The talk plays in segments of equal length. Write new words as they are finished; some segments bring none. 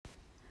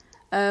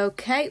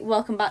Okay,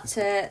 welcome back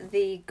to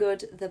the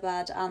Good, the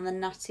Bad and the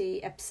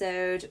Natty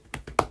episode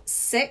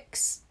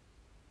 6.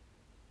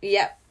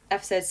 Yep,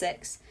 episode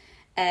 6.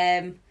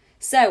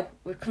 So,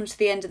 we've come to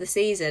the end of the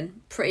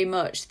season, pretty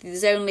much.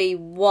 There's only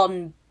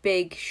one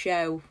big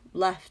show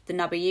left, the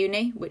NABBA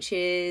Uni, which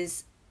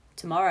is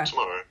tomorrow.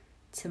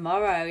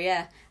 Tomorrow,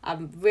 yeah.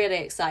 I'm really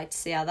excited to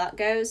see how that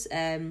goes.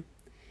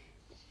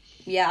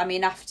 Yeah, I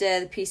mean,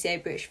 after the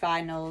PCA British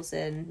Finals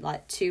and,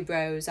 like, Two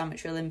Bros,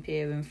 Amateur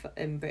Olympia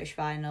and British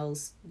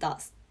Finals,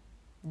 that's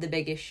the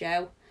biggest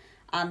show.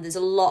 And there's a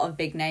lot of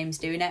big names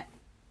doing it.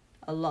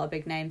 A lot of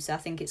big names, so I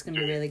think it's going to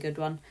be a really good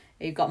one.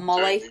 You've got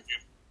Molly.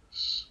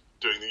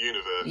 Doing the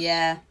universe.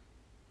 Yeah.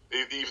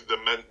 Even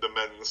the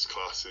men's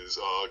classes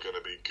are going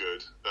to be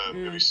good.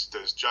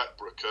 There's Jack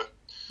Brooker.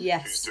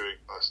 Yes. Who's doing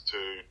class 2.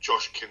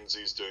 Josh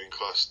Kinsey's doing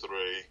class 3.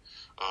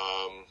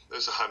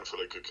 There's a handful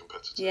of good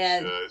competitors.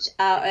 Yeah.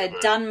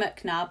 Dan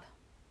McNabb.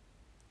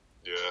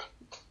 Yeah.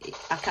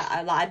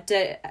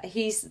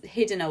 He's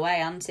hidden away,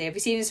 hasn't he? Have you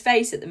seen his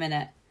face at the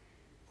minute?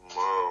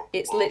 No.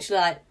 It's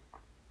literally like...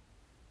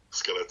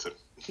 Skeleton.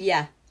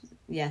 Yeah,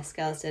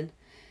 skeleton.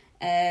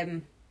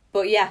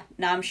 But yeah,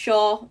 now I'm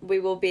sure we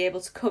will be able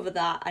to cover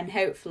that, and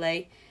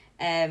hopefully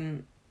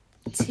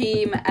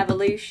Team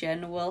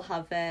Evolution will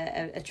have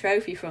a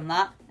trophy from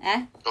that,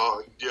 eh?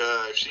 Oh,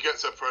 yeah, if she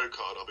gets her pro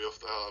card, I'll be off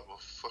my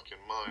fucking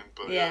mind.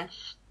 But yeah.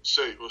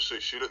 We'll see.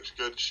 She looks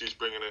good, she's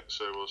bringing it,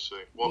 so we'll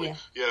see. One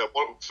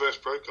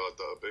first pro card,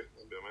 that'd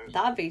be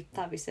amazing.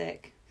 That'd be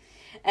sick.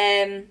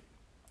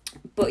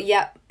 But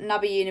yeah,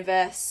 NABBA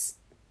Universe,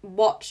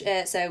 watch,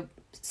 so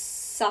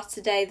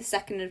Saturday the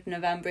 2nd of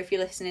November, if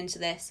you're listening to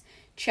this,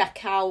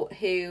 check out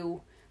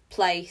who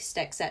placed,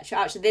 etc.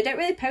 Actually, they don't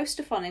really post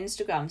stuff on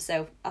Instagram,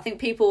 so I think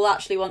people will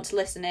actually want to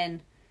listen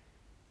in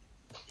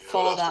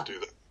for that. To do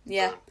that.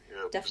 Yeah,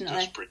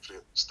 definitely. Just briefly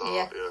at the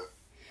start, yeah.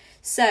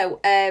 So,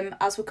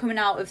 as we're coming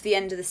out of the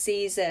end of the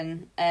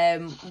season,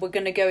 we're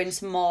going to go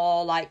into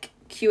more like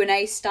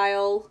Q&A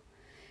style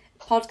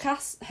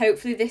podcasts.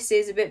 Hopefully this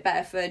is a bit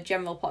better for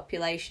general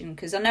population,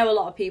 because I know a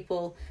lot of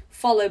people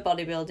follow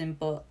bodybuilding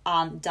but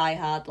aren't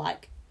diehard,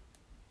 like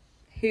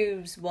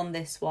who's won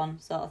this one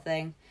sort of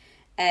thing.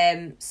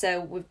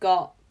 So we've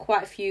got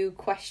quite a few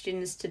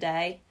questions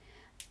today,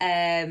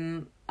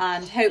 and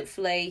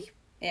hopefully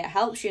it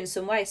helps you in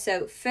some way.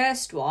 So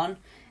first one,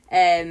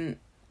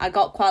 I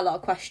got quite a lot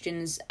of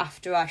questions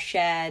after I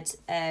shared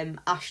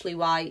Ashley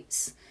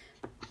White's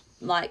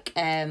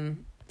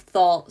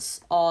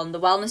thoughts on the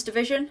wellness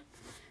division.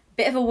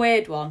 Bit of a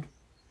weird one.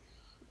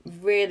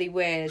 Really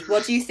weird.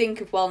 What do you think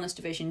of wellness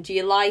division? Do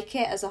you like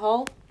it as a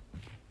whole?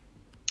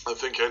 I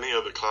think any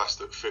other class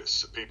that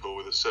fits people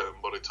with a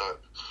certain body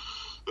type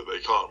that they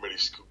can't really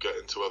get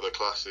into other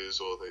classes,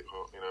 or they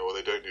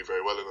don't do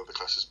very well in other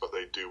classes, but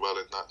they do well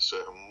in that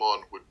certain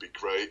one, would be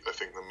great. I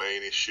think the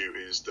main issue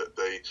is that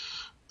they,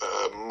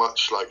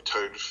 much like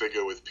Toned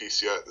Figure with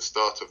PCA at the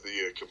start of the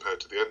year compared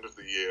to the end of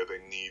the year,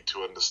 they need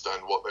to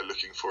understand what they're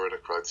looking for in a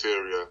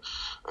criteria.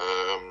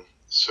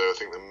 So I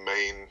think the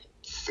main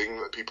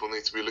thing that people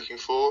need to be looking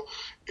for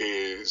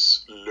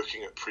is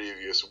looking at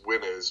previous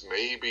winners,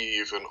 maybe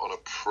even on a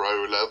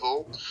pro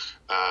level,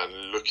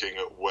 and looking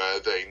at where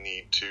they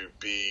need to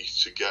be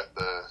to get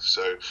there.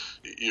 So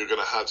you're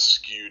going to have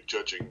skewed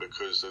judging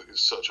because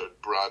it's such a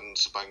brand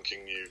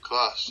spanking new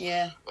class.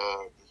 Yeah.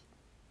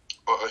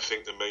 I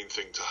think the main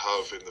thing to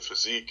have in the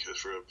physique is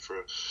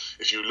for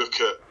if you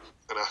look at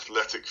an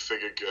athletic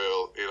figure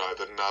girl in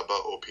either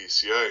NABBA or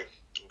PCA,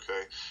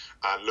 okay,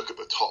 and look at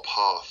the top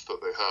half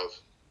that they have,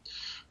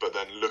 but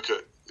then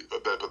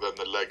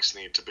the legs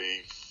need to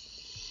be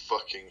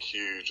fucking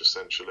huge,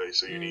 essentially.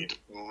 So you need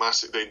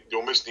massive. You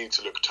almost need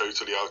to look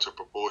totally out of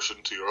proportion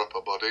to your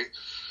upper body.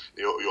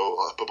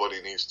 Your upper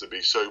body needs to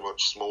be so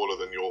much smaller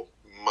than your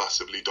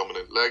massively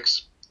dominant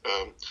legs.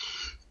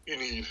 You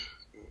need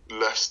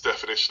less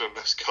definition and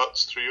less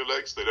cuts through your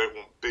legs. They don't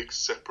want big,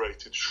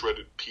 separated,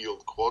 shredded,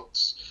 peeled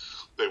quads.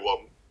 They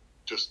want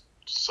just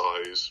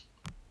size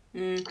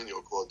in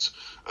your quads.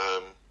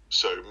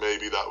 So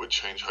maybe that would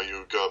change how you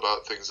would go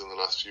about things in the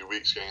last few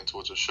weeks going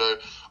towards a show.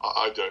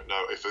 I don't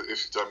know. If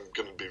I'm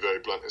going to be very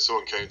blunt, if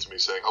someone came to me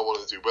saying, I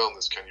want to do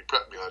wellness, can you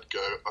prep me? I'd go,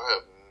 I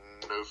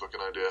have no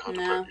fucking idea how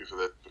to prep you for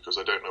that, because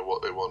I don't know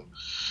what they want.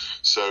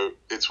 So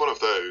it's one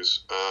of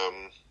those.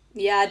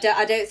 Yeah,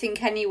 I don't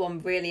think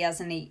anyone really has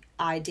any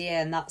idea,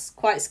 and that's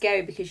quite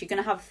scary, because you're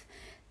going to have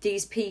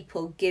these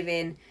people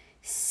giving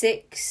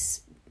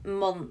 6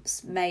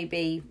 months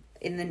maybe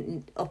in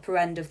the upper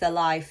end of their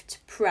life to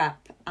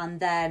prep, and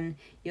then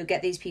you'll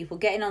get these people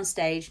getting on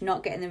stage,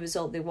 not getting the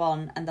result they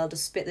want, and they'll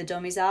just spit the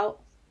dummies out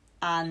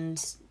and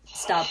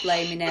start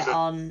blaming it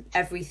on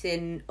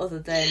everything other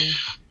than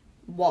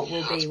what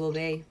will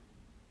be.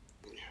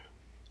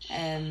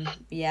 And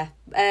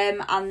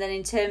then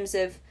in terms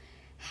of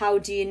how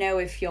do you know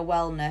if you're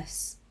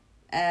wellness,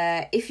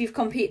 if you've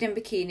competed in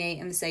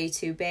bikini and they say you're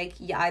too big,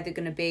 you're either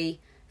going to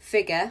be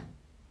figure,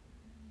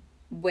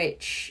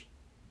 which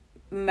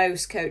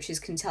most coaches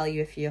can tell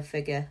you if you're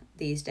figure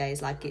these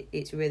days. Like,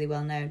 it's really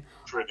well known.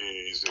 Pretty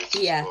easy to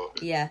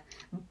spot. Yeah.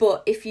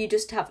 But if you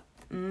just have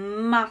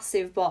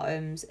massive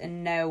bottoms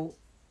and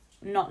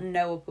not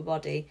no upper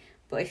body,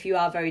 but if you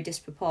are very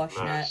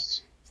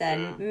disproportionate,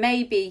 then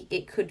maybe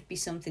it could be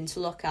something to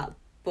look at.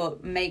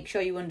 But make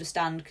sure you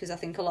understand, because I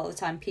think a lot of the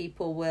time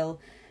people will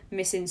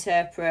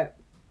misinterpret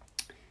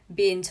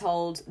being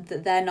told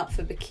that they're not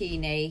for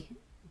bikini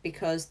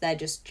because they're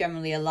just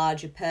generally a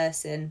larger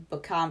person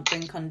but can't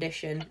bring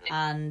condition,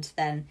 and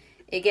then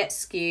it gets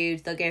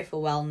skewed. They'll go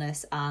for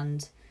wellness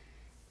and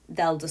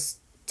they'll just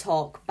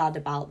talk bad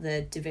about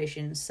the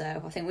division.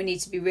 So I think we need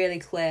to be really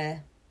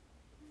clear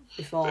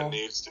before.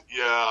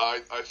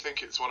 I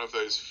think it's one of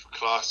those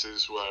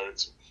classes where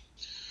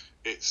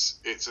it's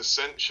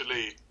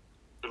essentially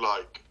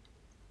like,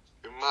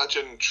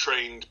 imagine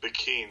trained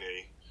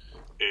bikini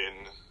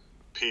in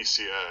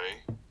PCA,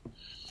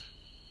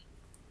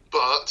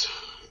 but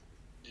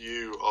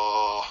you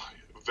are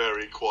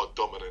very quad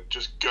dominant.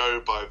 Just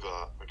go by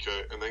that,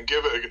 okay? And then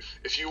give it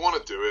if you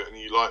want to do it and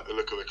you like the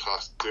look of the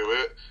class, do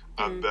it.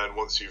 And then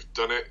once you've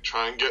done it,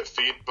 try and get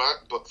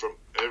feedback, but from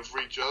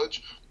every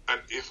judge. And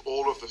if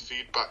all of the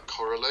feedback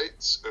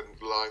correlates and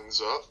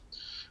lines up,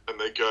 and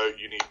they go,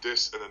 you need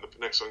this, and then the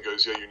next one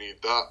goes, yeah, you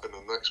need that, and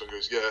then the next one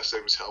goes, yeah,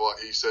 same as how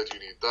he said, you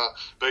need that.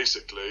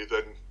 Basically,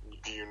 then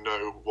you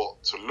know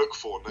what to look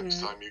for next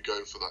time you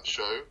go for that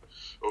show,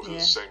 or for the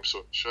same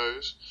sort of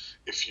shows.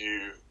 If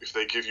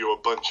they give you a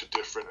bunch of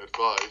different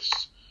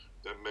advice,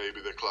 then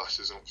maybe the class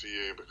isn't for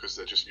you, because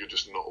you're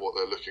just not what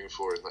they're looking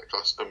for in that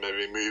class, and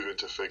maybe move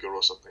into figure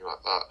or something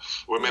like that.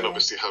 Women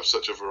obviously have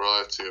such a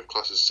variety of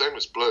classes, same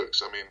as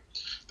blokes. I mean,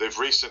 they've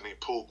recently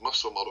pulled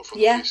muscle model from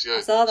the PCA.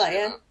 I saw that,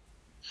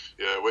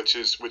 Yeah, which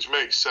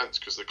makes sense,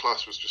 because the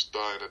class was just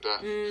dying a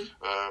death.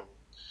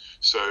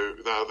 So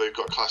now they've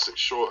got classic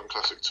short and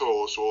classic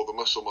tall, so all the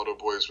muscle model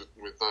boys with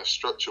nice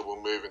structure will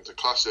move into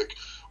classic,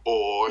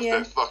 or if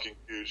they're fucking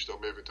huge, they'll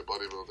move into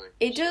bodybuilding.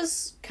 It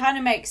does kind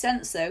of make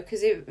sense though,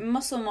 because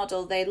muscle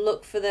model, they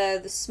look for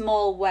the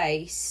small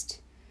waist.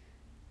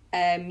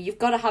 You've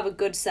got to have a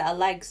good set of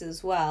legs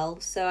as well,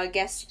 so I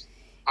guess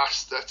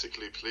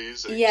aesthetically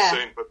pleasing.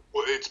 Same, but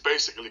it's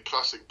basically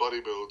classic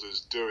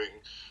bodybuilders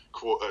doing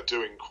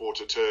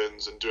quarter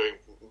turns and doing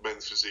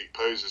men's physique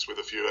poses with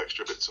a few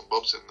extra bits and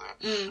bobs in there,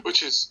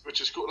 which is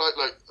cool.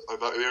 Like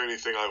the only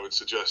thing I would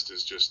suggest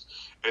is just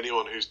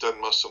anyone who's done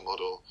muscle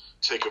model,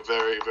 take a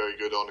very, very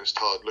good, honest,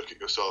 hard look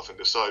at yourself and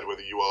decide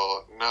whether you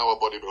are now a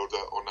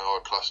bodybuilder or now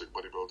a classic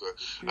bodybuilder.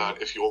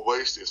 And if your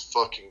waist is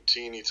fucking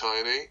teeny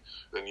tiny,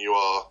 then you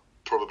are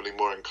probably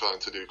more inclined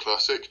to do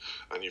classic,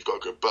 and you've got a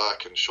good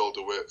back and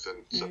shoulder width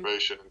and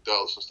separation and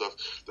delts and stuff,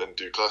 then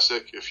do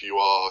classic. If you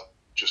are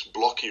just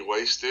blocky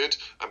waisted,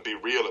 and be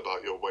real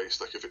about your waist,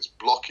 like if it's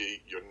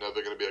blocky, you're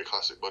never going to be a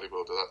classic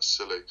bodybuilder. That's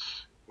silly.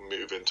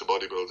 Move into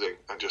bodybuilding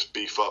and just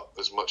beef up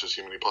as much as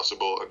humanly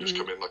possible, and just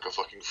come in like a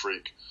fucking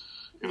freak,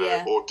 you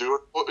know, or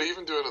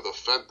even do another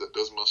fed that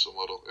does muscle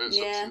model. It's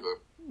up to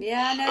them.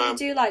 Yeah, I know they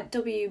do like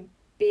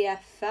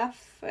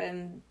WBFF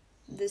and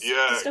there's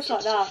stuff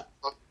like that.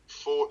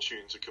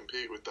 Fortune to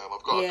compete with them.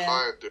 I've got a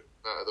client doing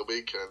that at the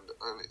weekend,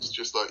 and it's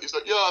just like, he's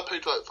like, yeah, I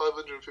paid like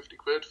 550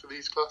 quid for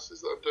these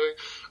classes that I'm doing,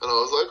 and I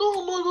was like,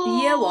 oh my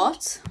god. Yeah,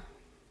 what?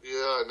 Yeah,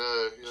 I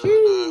know. I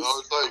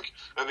was like,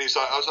 and I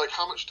was like,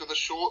 how much do the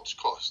shorts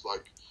cost?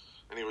 Like,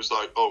 and he was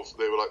like, oh,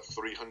 they were like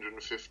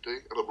 350,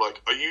 and I'm like,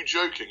 are you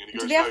joking? And he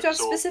goes, do they have to have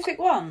specific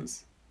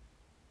ones?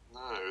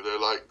 No, they're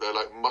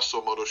like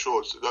muscle model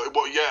shorts.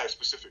 Well, yeah,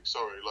 specific.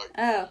 Sorry, like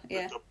like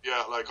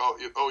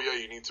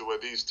you need to wear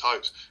these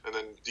types, and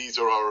then these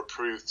are our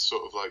approved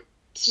sort of like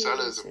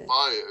sellers and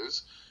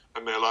buyers,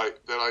 and they're like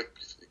one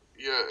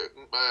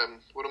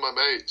of my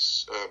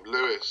mates,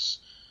 Lewis,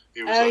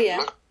 he was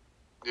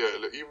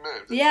you met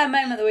him. Yeah, I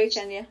met him at the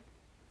weekend. Yeah.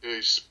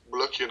 He's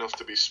lucky enough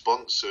to be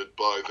sponsored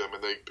by them,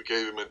 and they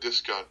gave him a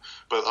discount.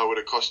 But I would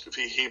have cost, if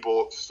he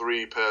bought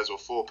 3 pairs or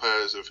 4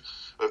 pairs of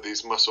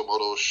these muscle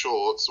model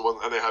shorts,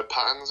 and they had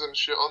patterns and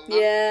shit on them.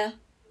 Yeah.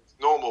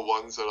 Normal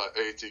ones are like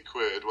 80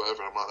 quid,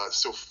 whatever. I'm like, that's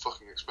still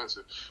fucking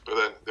expensive. But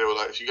then they were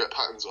like, if you get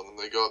patterns on them,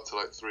 they go up to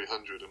like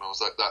 300, and I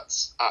was like,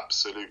 that's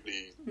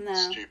absolutely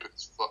stupid.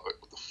 What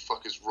the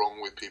fuck is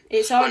wrong with people?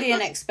 It's already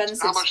an expensive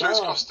sport. How much does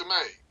it cost to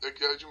make? It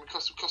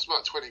cost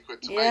about 20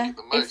 quid to make at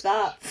the most. If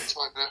that.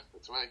 Time and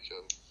effort to make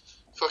them.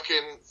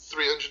 Fucking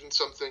 300 and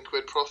something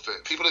quid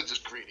profit. People are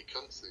just greedy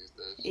cunts these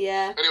days.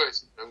 Yeah.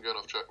 Anyways, I'm going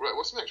off track. Right,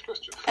 what's the next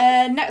question?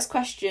 Next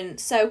question.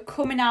 So,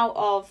 coming out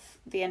of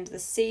the end of the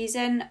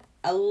season,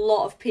 a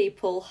lot of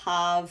people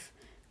have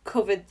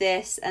covered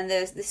this, and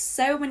there's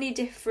so many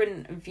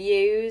different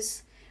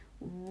views.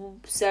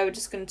 So, we're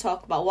just going to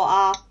talk about what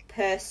our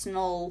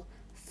personal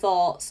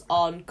thoughts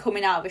on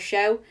coming out of a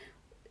show.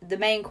 The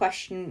main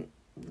question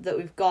that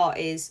we've got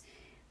is,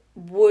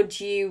 would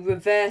you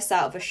reverse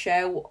out of a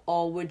show,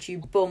 or would you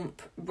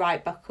bump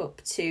right back up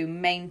to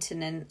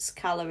maintenance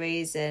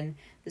calories? And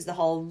there's the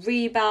whole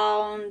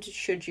rebound.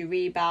 Should you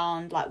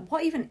rebound? Like,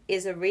 what even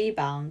is a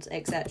rebound,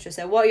 etc.?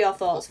 So what are your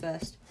thoughts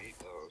first?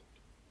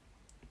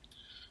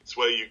 It's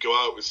where you go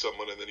out with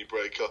someone and then you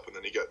break up and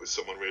then you get with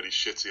someone really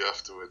shitty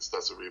afterwards.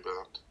 That's a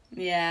rebound.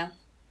 Yeah.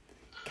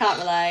 Can't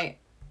relate.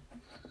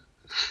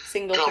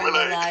 Single Can't finger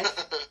relate.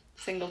 life.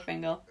 Single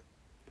finger.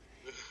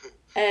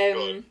 Go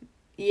on.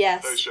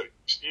 Yes. No, sure.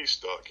 You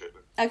start,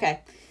 Caitlin. Okay.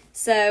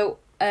 So,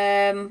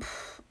 I've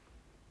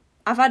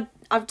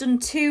done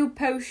 2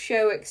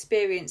 post-show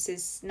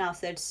experiences now,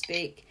 so to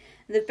speak.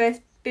 They've both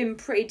been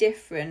pretty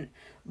different,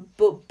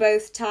 but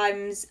both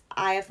times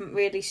I haven't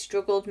really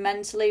struggled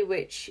mentally,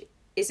 which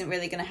isn't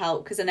really going to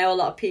help because I know a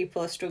lot of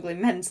people are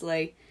struggling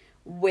mentally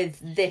with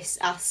this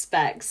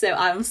aspect, so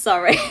I'm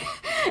sorry.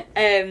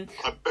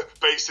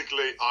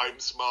 Basically, I'm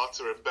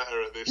smarter and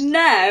better at this.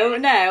 No,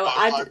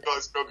 I've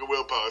got stronger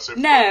willpower. So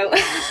no,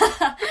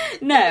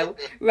 no,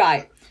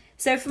 right.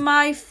 So for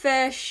my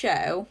first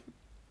show,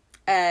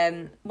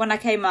 when I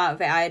came out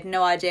of it, I had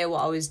no idea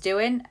what I was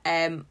doing.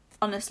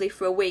 Honestly,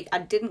 for a week, I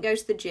didn't go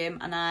to the gym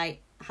and I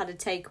had a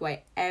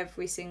takeaway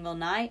every single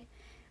night,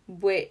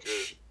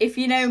 which, if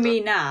you know me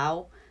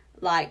now,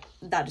 like,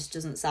 that just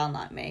doesn't sound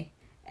like me.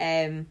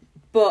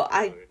 But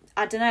I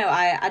don't know,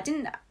 I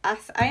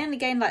only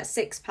gained like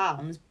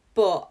 £6,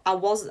 but I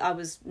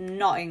was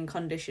not in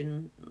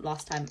condition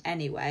last time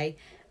anyway,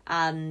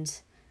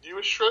 and you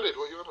were shredded.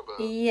 What are you on about?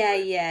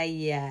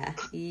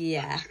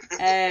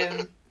 Yeah.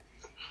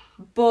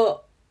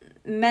 But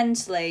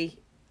mentally,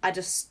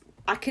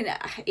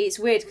 it's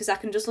weird because I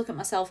can just look at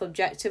myself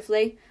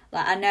objectively.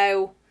 Like, I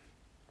know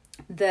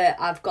that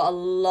I've got a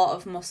lot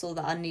of muscle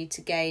that I need to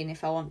gain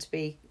if I want to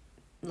be,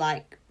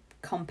 like,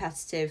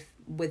 competitive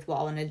with what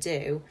I want to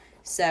do.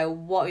 So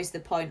what is the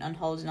point on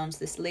holding on to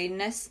this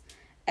leanness?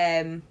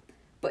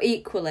 But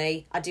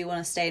equally, I do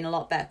want to stay in a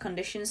lot better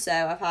condition.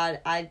 So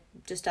I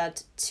just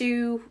had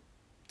two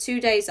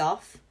days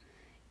off,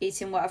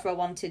 eating whatever I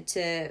wanted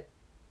to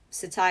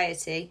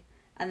satiety,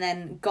 and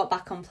then got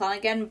back on plan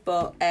again.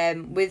 But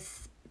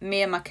with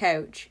me and my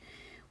coach,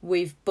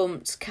 we've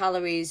bumped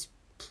calories.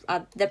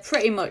 They're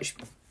pretty much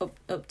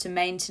up to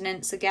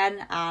maintenance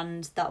again,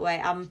 and that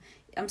way I'm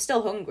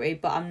still hungry,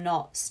 but I'm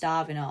not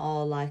starving at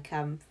all. Like,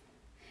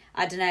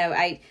 I don't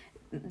know.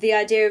 The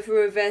idea of a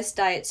reverse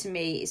diet to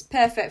me is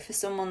perfect for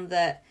someone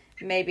that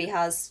maybe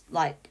has,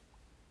 like,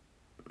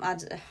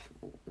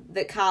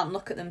 that can't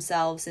look at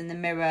themselves in the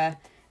mirror,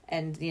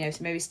 and, you know,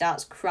 so maybe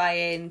starts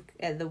crying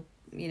at the,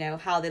 you know,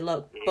 how they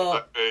look.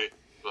 But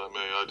like me,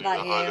 I do like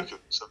that. I look at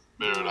the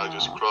mirror and I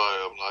just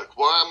cry. I'm like,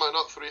 why am I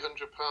not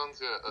 300 pounds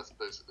yet? That's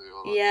basically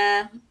all.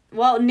 Yeah.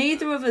 Well,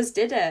 neither of us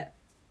did it.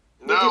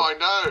 No, I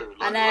know.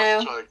 Like, I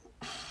know.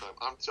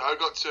 I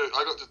got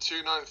to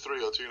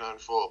 293 or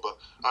 294, but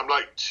I'm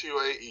like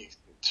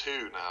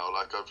 282 now.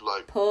 Like, I've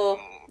like Poor.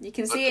 You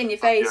can see it in your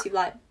face. Yeah. You're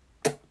like.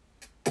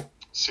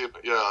 See,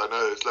 yeah, I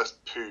know. There's less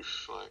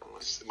poof. Like,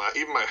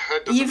 even my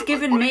head. Doesn't You've look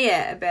given like me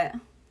it a bit.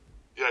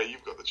 Yeah,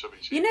 you've got the chubby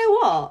cheeks. You know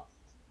what?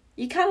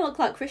 You kind of look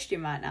like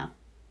Christian right now.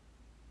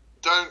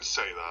 Don't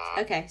say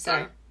that. Okay,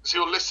 sorry. So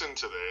you'll listen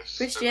to this.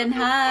 Christian,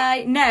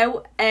 hi.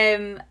 No,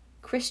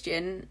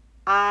 Christian,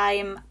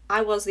 I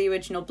was the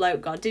original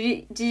bloke god.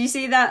 Did you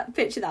see that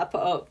picture that I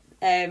put up?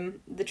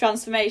 The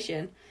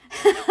transformation.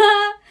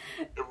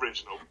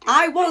 Original.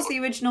 I was the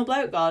original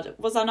bloke god,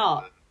 was I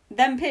not?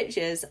 Them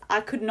pictures, I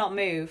could not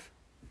move.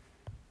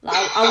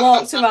 Like, I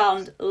walked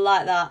around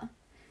like that.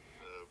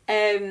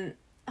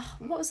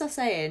 What was I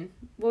saying?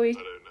 I don't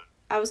know.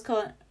 I was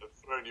calling. I've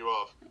thrown you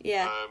off.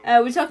 Yeah.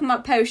 We're talking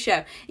about post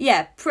show.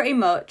 Yeah, pretty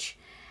much.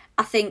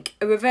 I think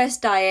a reverse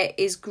diet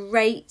is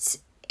great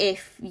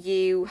if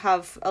you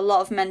have a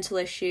lot of mental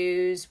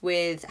issues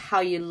with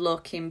how you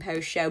look in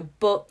post show.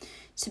 But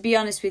to be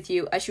honest with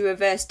you, as you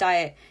reverse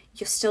diet,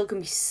 you're still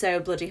going to be so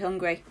bloody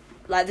hungry.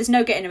 Like, there's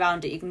no getting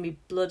around it. You're going to be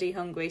bloody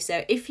hungry.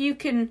 So if you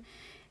can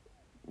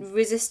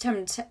resist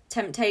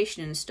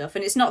temptation and stuff,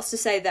 and it's not to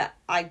say that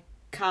I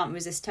can't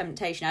resist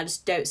temptation, I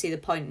just don't see the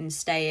point in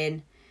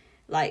staying,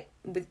 like,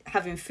 with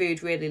having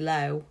food really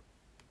low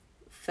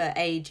for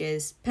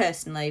ages,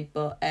 personally.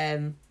 But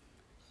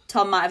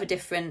Tom might have a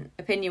different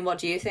opinion. What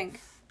do you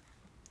think?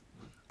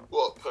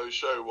 What,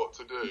 post-show, what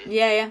to do?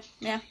 Yeah.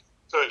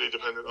 Totally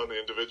dependent on the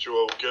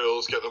individual.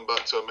 Girls, get them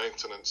back to a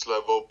maintenance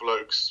level.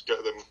 Blokes,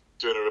 get them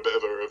doing a bit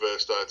of a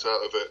reverse diet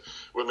out of it.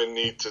 Women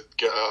need to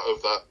get out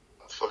of that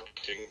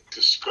fucking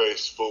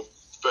disgraceful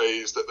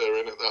phase that they're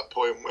in at that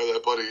point where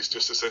their body's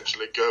just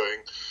essentially going,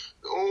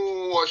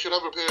 oh, I should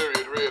have a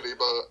period, really,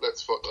 but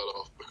let's fuck that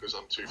off because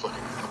I'm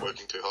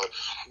working too hard.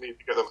 I need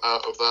to get them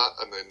out of that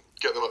and then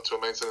get them up to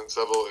a maintenance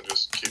level and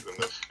just keep them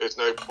there. There's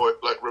no point,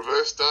 like,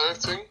 reverse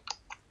dieting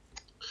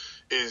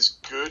is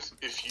good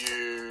if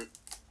you...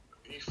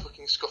 Are you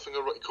fucking scoffing a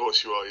rice? Of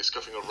course you are, you're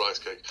scoffing a rice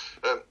cake.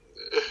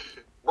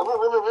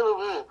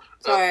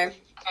 Sorry.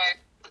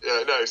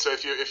 Yeah, no, so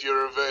if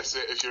you're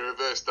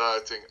reverse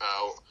dieting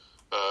out,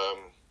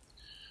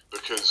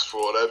 because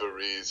for whatever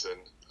reason,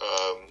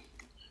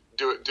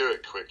 do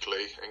it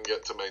quickly and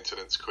get to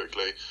maintenance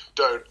quickly.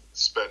 Don't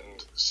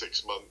spend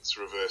 6 months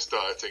reverse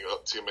dieting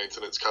up to your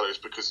maintenance calories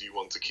because you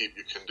want to keep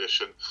your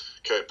condition.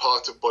 Okay,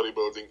 part of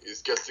bodybuilding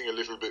is getting a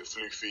little bit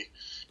floofy,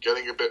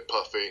 getting a bit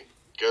puffy,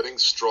 getting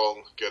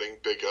strong, getting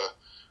bigger,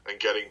 and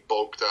getting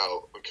bulked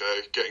out,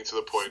 okay? Getting to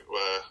the point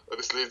where...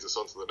 this leads us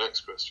on to the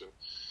next question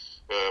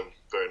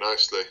very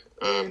nicely.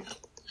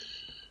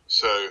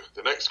 So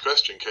the next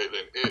question,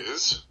 Caitlin,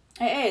 is...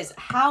 It is.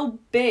 How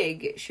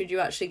big should you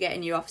actually get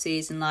in your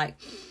off-season? Like,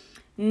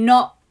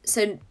 not...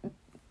 So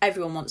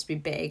everyone wants to be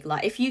big.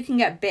 Like, if you can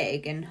get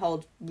big and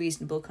hold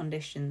reasonable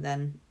condition,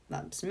 then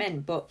that's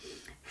mint. But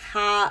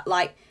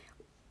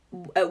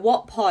at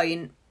what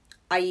point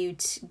are you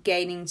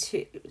gaining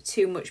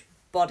too much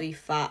body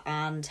fat,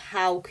 and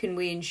how can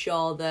we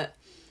ensure that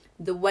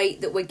the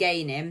weight that we're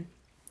gaining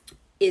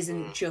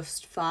isn't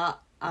just fat?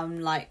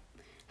 Like,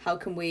 how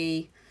can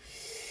we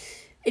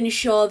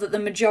ensure that the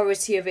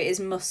majority of it is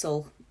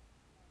muscle?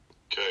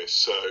 Okay,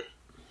 so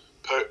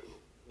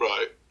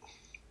right,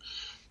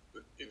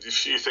 a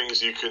few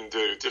things you can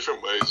do,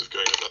 different ways of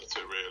going about it,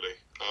 really.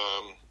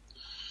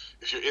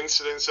 If your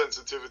insulin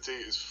sensitivity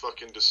is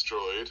fucking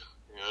destroyed,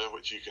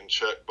 which you can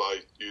check by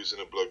using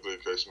a blood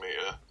glucose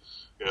meter.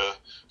 Yeah,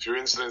 if your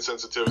insulin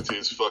sensitivity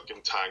is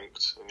fucking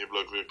tanked and your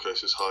blood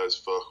glucose is high as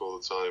fuck all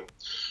the time,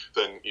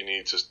 then you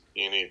need to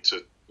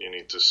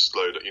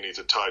slow down. You need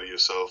to tidy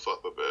yourself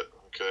up a bit.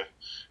 Okay,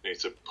 you need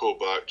to pull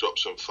back, drop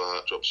some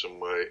fat, drop some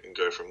weight, and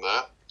go from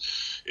there.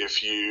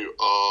 If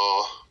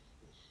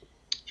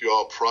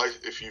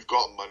you've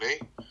got money,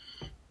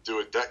 do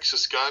a DEXA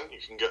scan. You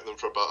can get them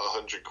for about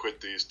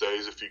 £100 these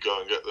days if you go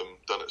and get them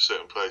done at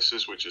certain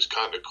places, which is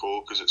kind of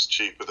cool because it's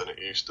cheaper than it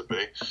used to be.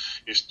 It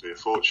used to be a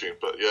fortune.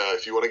 But yeah,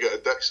 if you want to get a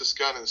DEXA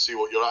scan and see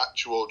what your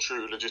actual,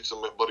 true,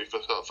 legitimate body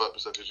fat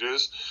percentage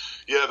is,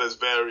 yeah, there's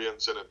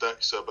variance in a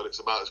DEXA, but it's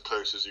about as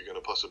close as you're going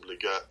to possibly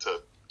get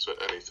to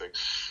anything.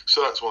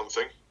 So that's one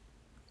thing.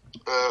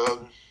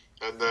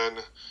 And then...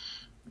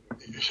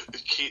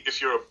 if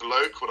you're a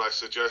bloke, what I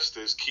suggest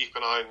is keep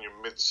an eye on your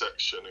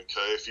midsection,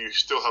 okay? If you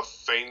still have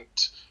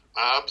faint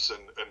abs and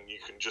you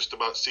can just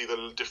about see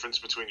the difference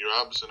between your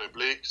abs and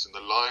obliques and the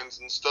lines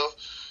and stuff,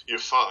 you're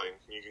fine.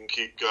 You can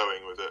keep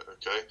going with it,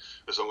 okay?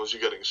 As long as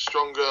you're getting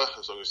stronger,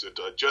 as long as your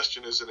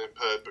digestion isn't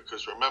impaired,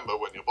 because remember,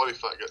 when your body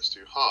fat gets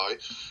too high,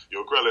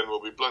 your ghrelin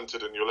will be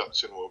blunted and your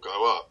leptin will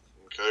go up,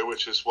 okay?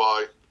 Which is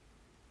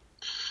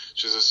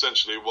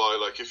essentially why,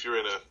 like, if you're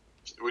in a...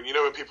 when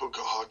people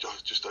go, I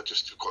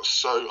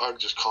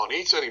just can't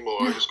eat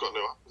anymore. I just got no,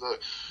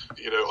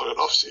 on an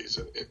off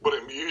season. What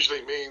it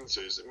usually means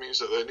is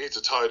that they need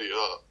to tidy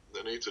up.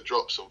 They need to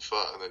drop some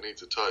fat and they need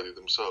to tidy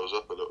themselves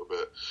up a little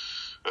bit.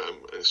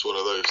 It's one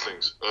of those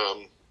things.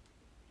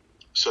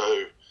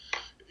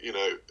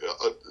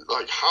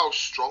 Like how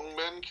strong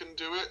men can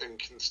do it and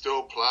can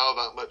still plow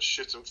that much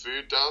shit and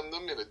food down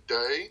them in a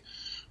day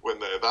when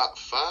they're that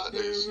fat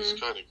is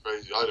kind of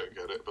crazy. I don't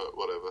get it, but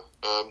whatever.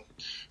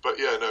 But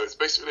yeah, no, it's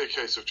basically a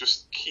case of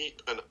just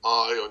keep an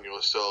eye on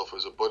yourself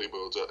as a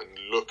bodybuilder and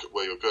look at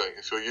where you're going.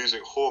 If you're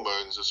using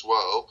hormones as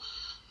well,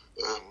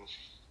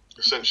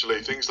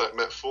 essentially things like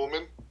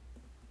metformin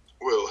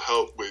will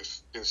help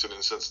with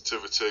insulin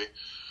sensitivity.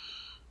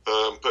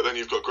 But then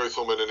you've got growth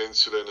hormone and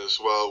insulin as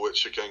well,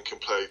 which again can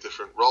play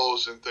different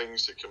roles in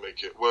things. It can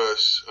make it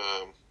worse.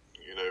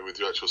 With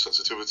your actual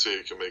sensitivity,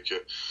 it can make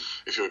it.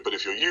 If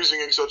you're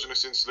using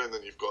exogenous insulin,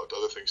 then you've got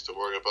other things to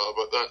worry about.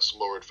 But that's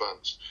more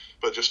advanced.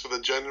 But just for the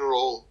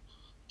general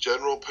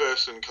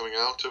person coming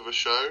out of a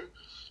show,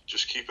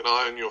 just keep an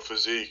eye on your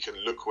physique and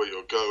look where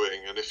you're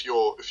going. And if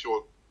your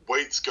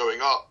weight's going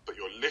up, but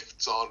your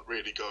lifts aren't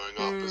really going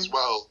up as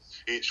well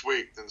each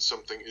week, then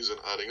something isn't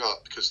adding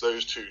up, because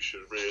those two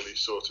should really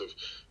sort of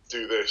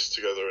do this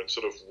together and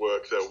sort of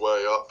work their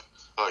way up.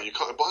 You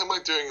can't. Why am I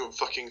doing a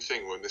fucking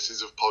thing when this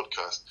is a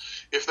podcast?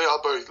 If they are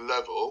both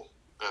level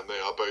and they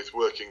are both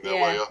working their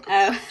way up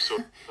at the same sort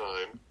of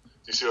time, do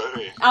you see what I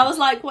mean? I was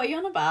like, "What are you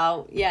on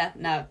about?" Yeah,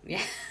 no,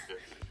 yeah.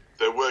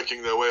 They're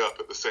working their way up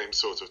at the same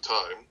sort of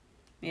time.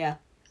 Yeah.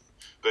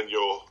 Then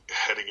you're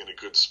heading in a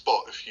good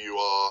spot. If you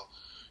are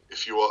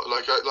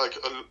like,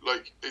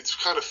 it's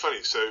kind of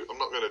funny. So I'm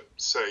not going to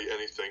say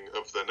anything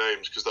of their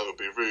names because that would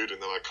be rude,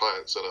 and they're my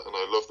clients, and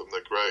I love them.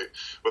 They're great.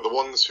 But the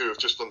ones who have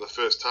just done the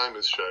first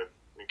timers show.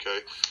 Okay,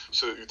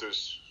 so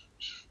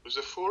was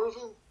there 4 of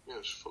them? Yeah,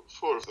 there's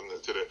 4 of them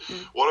that did it.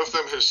 One of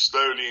them has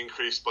slowly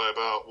increased by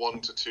about 1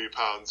 to 2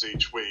 pounds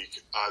each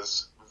week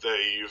as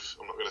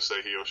I'm not going to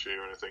say he or she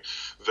or anything,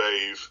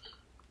 they've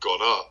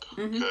gone up,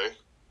 okay,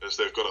 as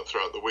they've gone up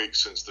throughout the week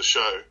since the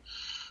show.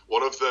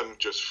 One of them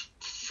just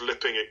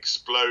flipping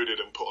exploded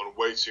and put on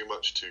way too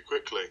much too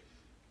quickly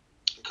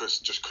because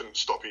just couldn't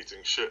stop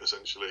eating shit,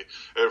 essentially.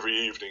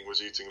 Every evening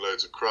was eating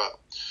loads of crap.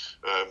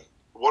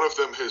 One of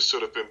them has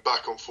sort of been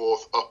back and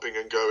forth, upping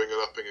and going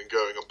and upping and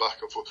going and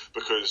back and forth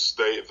because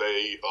they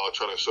are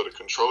trying to sort of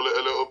control it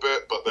a little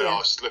bit, but they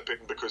are slipping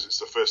because it's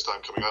the first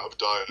time coming out of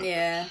diet.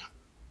 Yeah.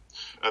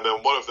 And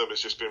then one of them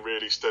has just been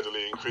really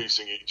steadily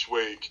increasing each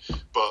week,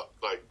 but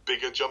like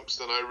bigger jumps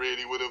than I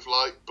really would have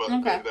liked, but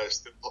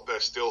they're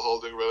still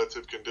holding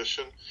relative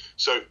condition.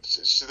 So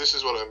this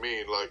is what I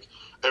mean, like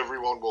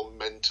everyone will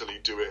mentally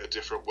do it a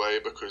different way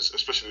because,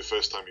 especially the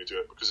first time you do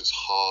it, because it's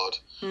hard.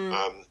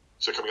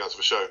 So coming out of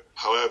a show.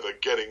 However,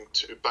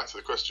 back to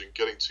the question,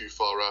 getting too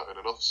far out in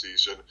an off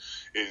season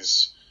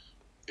is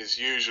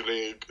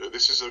usually,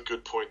 this is a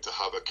good point to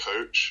have a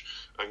coach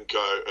and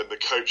the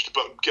coach,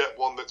 but get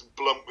one that's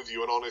blunt with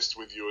you and honest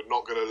with you and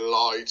not going to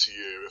lie to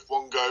you. If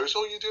one goes,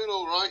 oh, you're doing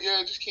all right,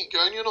 yeah, just keep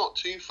going, you're not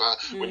too fat,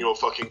 when you're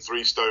fucking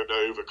 3 stone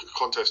over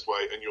contest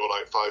weight and you're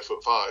like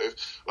 5'5",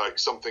 like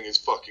something is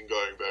fucking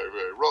going very,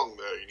 very wrong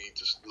there. You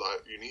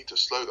need to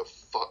slow the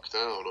fuck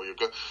down, or you're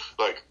going,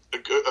 like,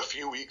 a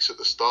few weeks at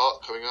the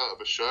start coming out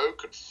of a show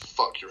could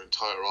fuck your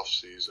entire off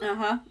season.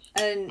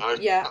 And I've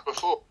done that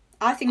before.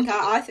 I think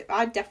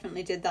I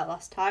definitely did that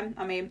last time.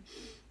 I mean,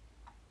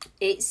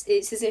 it's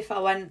as if I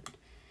went,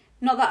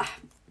 not that,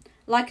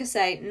 like I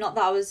say, not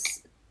that I was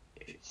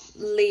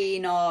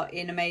lean or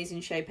in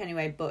amazing shape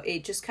anyway, but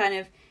it just kind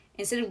of,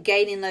 instead of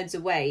gaining loads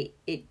of weight,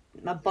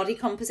 my body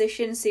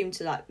composition seemed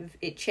to, like,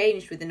 it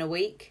changed within a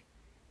week.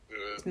 Yeah.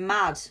 It's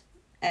mad.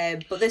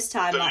 But this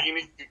time,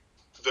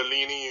 the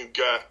leaner you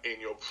get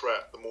in your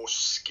prep, the more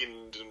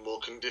skinned and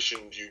more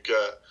conditioned you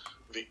get,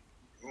 the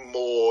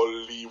more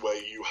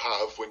leeway you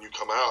have when you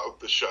come out of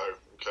the show,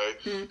 okay?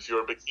 If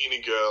you're a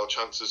bikini girl,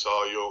 chances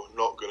are you're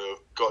not going to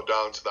have got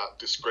down to that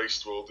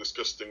disgraceful,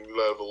 disgusting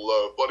level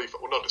of body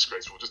fat. Well, not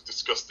disgraceful, just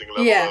disgusting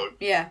level low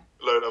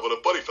level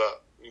of body fat,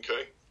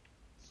 okay?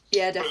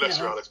 Yeah, definitely. Unless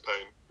you're Alex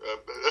Payne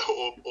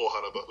or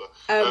Hannah Butler.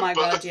 Oh my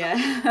God,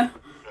 yeah.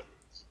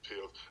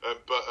 Peeled.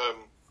 But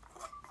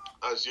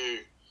as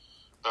you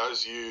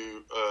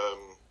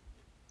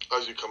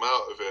come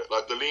out of it,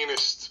 like the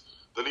leanest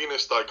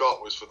I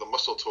got was for the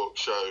Muscle Talk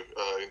show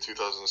in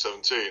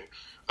 2017, and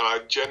I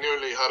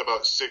genuinely had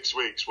about 6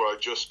 weeks where I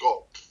just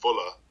got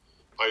fuller.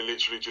 I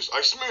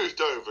smoothed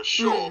over,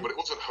 sure, but it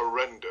wasn't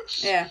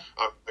horrendous. Yeah.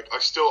 I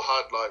still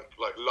had like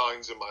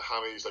lines in my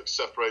hammies, like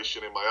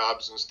separation in my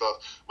abs and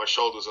stuff. My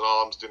shoulders and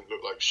arms didn't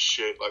look like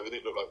shit. Like, they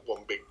didn't look like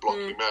one big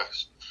blocky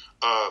mess.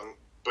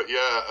 But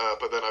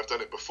then I've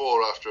done it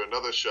before after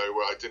another show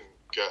where I didn't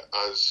get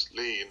as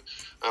lean,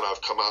 and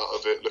I've come out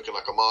of it looking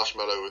like a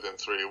marshmallow within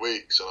 3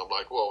 weeks, and I'm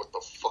like, whoa, what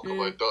the fuck have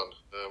I done?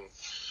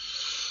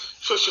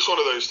 So it's just one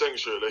of those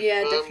things, really.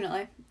 Yeah,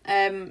 definitely.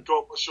 Go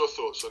on, what's your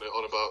thoughts on it,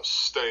 on about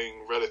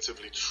staying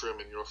relatively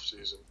trim in your off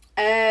season?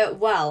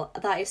 Well,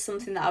 that is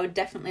something that I would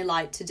definitely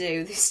like to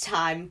do this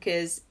time,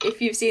 because if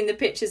you've seen the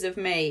pictures of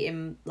me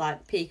in,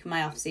 like, peak of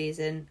my off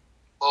season,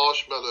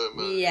 marshmallow,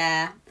 man.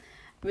 Yeah,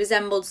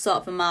 resembled sort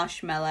of a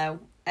marshmallow.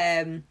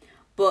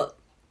 But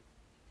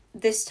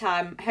this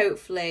time,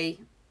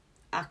 hopefully,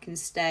 I can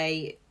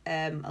stay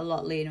a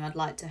lot leaner. I'd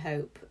like to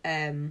hope.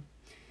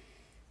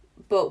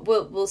 But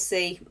we'll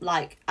see.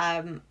 Like,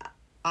 I'm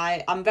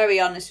very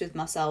honest with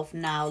myself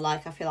now.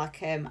 Like, I feel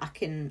like I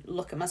can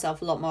look at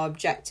myself a lot more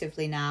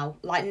objectively now.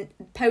 Like,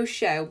 post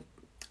show,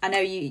 I know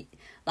you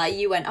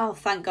went, oh,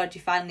 thank God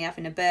you're finally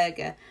having a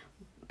burger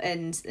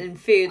and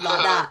food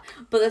like that.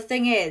 But the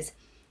thing is,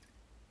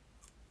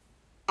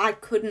 I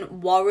couldn't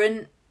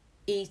warrant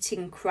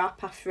eating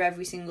crap after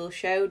every single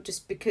show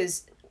just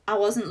because I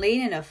wasn't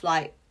lean enough.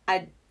 Like,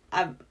 I've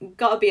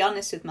got to be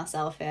honest with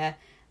myself here.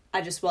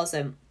 I just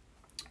wasn't.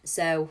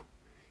 So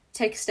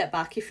take a step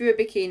back. If you're a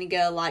bikini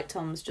girl, like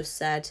Tom's just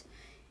said,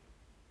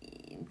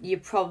 you're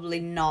probably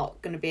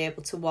not going to be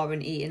able to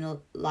warrant eating a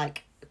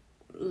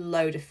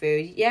load of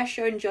food. Yeah,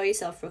 sure, enjoy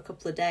yourself for a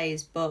couple of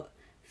days, but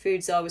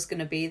food's always going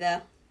to be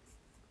there.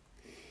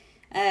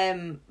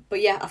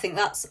 But yeah, I think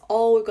that's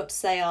all we've got to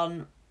say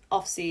on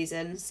off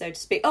season, so to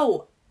speak.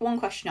 Oh, one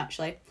question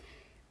actually.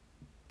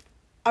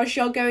 As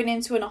you're going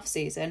into an off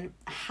season,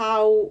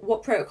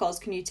 what protocols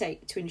can you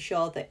take to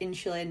ensure that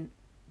insulin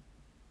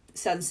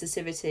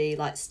sensitivity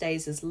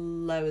stays as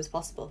low as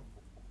possible?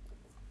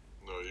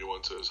 No, you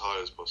want it as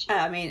high as possible.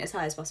 I mean, as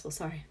high as possible.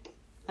 Sorry,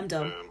 I'm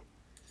done.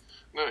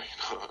 No,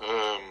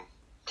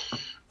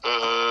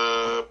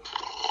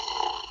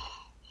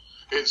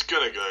 it's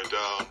gonna go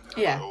down.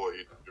 Yeah. No matter what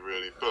you do,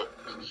 really, but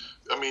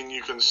I mean,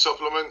 you can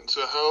supplement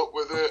to help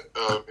with it.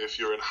 If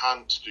you're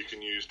enhanced, you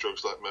can use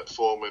drugs like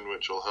metformin,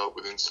 which will help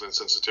with insulin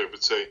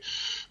sensitivity.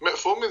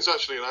 Metformin's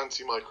actually an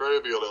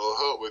antimicrobial. It'll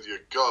help with your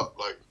gut.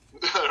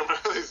 I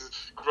remember this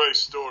great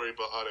story,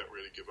 but I don't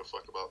really give a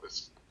fuck about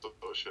this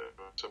bullshit.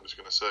 So I'm just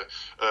going to say,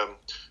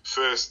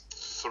 first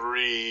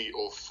 3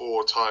 or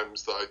 4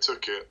 times that I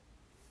took it,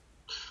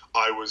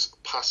 I was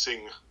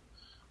passing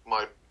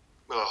I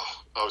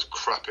was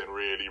crapping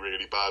really,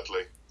 really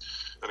badly,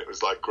 and it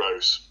was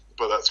gross.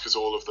 But that's because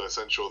all of the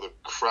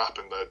crap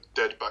and the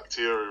dead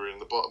bacteria in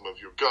the bottom of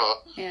your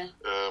gut,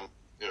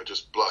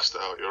 just blast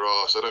it out your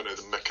arse. I don't know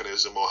the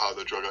mechanism or how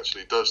the drug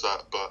actually does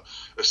that, but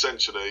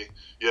essentially,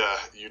 yeah,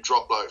 you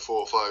drop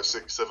 4, 5,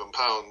 6, 7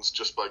 pounds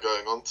just by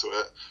going onto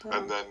it,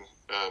 and then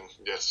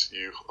yes,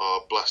 you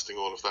are blasting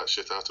all of that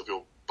shit out of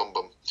your bum.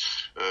 But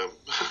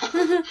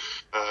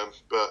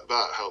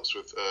that helps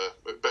with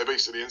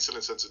basically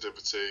insulin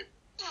sensitivity.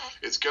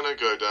 It's gonna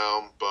go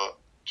down, but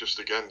just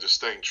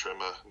staying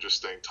trimmer and just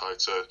staying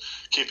tighter,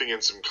 keeping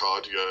in some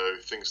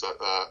cardio, things like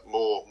that,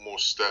 more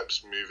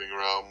steps, moving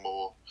around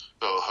more,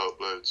 that'll help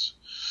loads.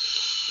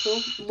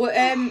 Cool.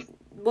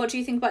 What do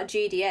you think about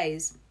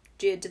GDAs?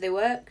 Do they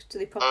work? Do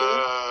they properly work?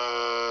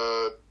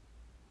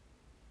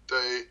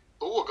 I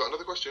got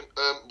another question.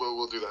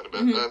 We'll do that in a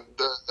bit.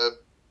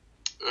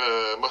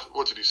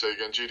 What did you say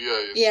again?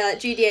 GDAs? Yeah, like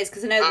GDAs,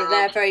 because I know that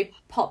they're very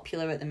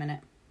popular at the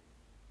minute.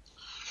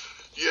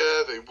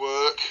 Yeah, they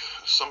work.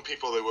 Some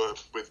people they work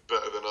with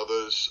better than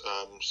others.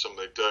 Some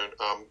they don't.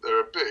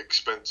 They're a bit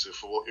expensive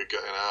for what you're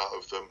getting out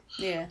of them.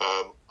 Yeah.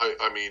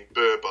 I mean,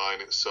 Burbine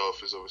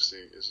itself is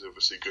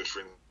obviously good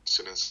for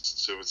insulin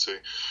sensitivity.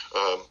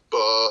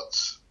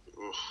 But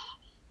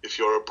if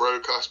you're a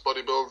broke-ass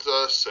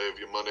bodybuilder, save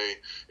your money.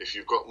 If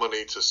you've got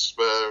money to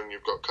spare and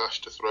you've got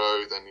cash to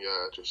throw, then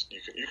yeah, just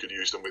you could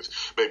use them with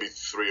maybe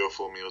 3 or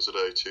 4 meals a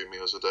day, 2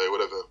 meals a day,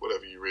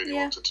 whatever you really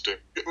wanted to do.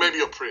 Maybe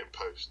your pre and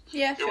post.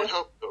 Yeah, it would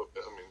help a little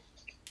bit. I mean.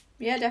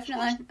 Yeah,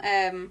 definitely.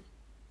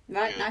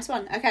 Right, nice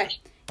one. Okay,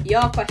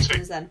 your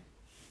questions then.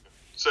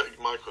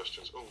 My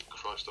questions. Oh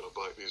Christ on a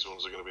bike! These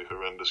ones are going to be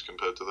horrendous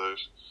compared to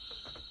those.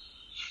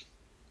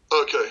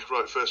 Okay,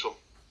 right. First one.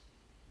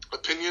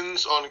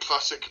 Opinions on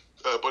classic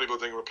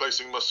bodybuilding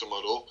replacing muscle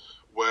model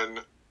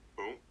when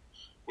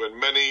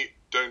many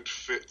don't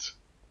fit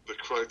the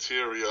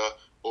criteria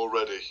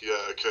already.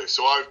 Yeah, okay.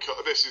 So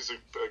this is a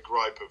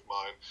gripe of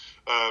mine.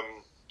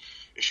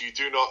 If you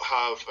do not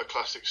have a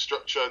classic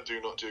structure, do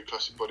not do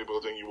classic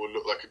bodybuilding. You will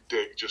look like a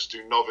dick. Just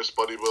do novice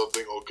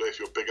bodybuilding, or if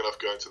you're big enough,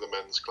 go into the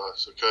men's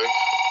class. Okay.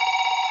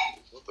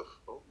 What the?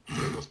 Oh,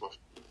 that's my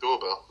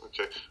doorbell.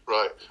 Okay,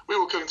 right. We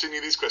will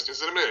continue these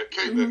questions in a minute.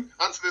 Caitlin,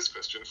 answer this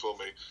question for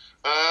me.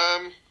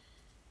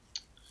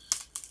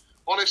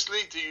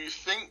 Honestly, do you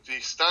think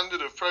the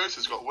standard of pros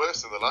has got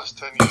worse in the last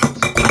 10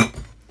 years?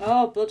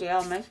 Oh, bloody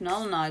hell, making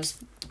all noise.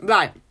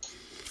 Right.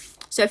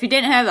 So if you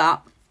didn't hear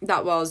that,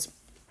 that was,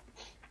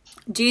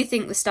 do you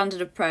think the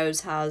standard of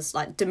pros has,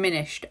 like,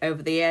 diminished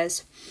over the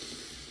years?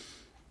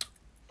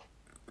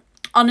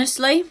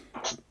 Honestly,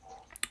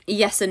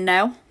 yes and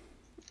no.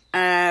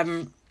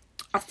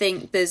 I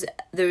think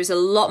there is a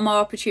lot more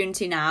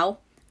opportunity now,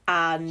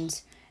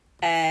 and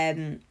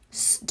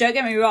don't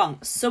get me wrong,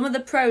 some of the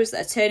pros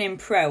that are turning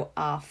pro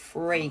are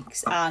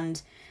freaks,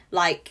 and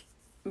like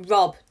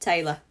Rob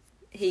Taylor,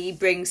 he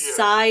brings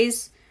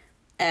size,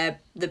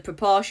 the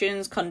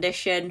proportions,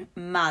 condition,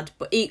 mad,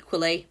 but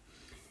equally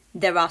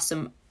there are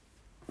some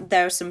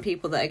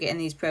people that are getting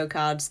these pro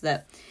cards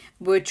that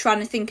we're trying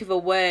to think of a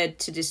word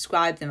to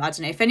describe them. I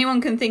don't know if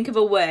anyone can think of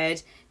a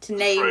word to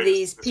name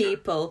these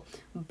people,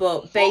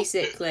 but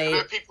basically...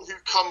 They're people who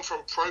come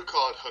from pro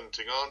card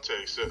hunting, aren't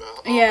they?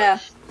 Yeah.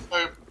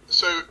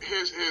 So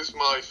here's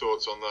my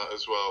thoughts on that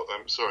as well.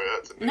 I'm sorry, I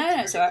had to...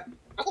 No, it's all right.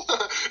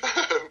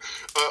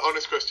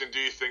 Honest question, do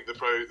you think the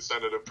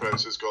standard of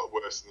pros has got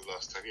worse in the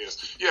last 10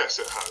 years? Yes,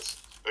 it has.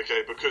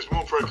 Okay, because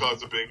more pro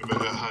cards are being a bit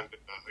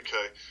handed now,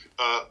 okay?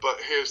 But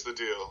here's the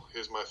deal.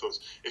 Here's my thoughts.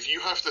 If you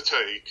have to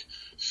take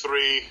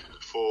 3,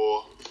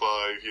 4,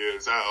 5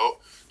 years out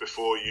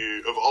before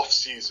of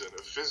off-season,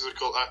 of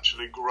physical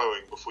actually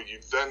growing, before you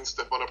then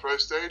step on a pro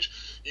stage,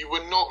 you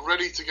were not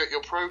ready to get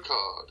your pro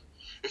card.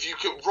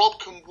 Rob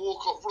can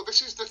walk on...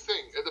 This is the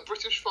thing. At the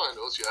British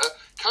finals,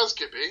 Kaz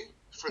Gibby...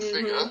 for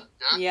Thinger,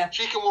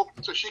 she can walk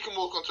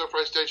onto a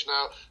pro stage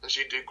now, and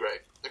she'd do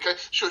great. Okay,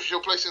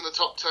 she'll place in the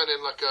top 10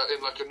 in like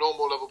a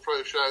normal level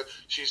pro show.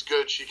 She's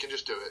good. She can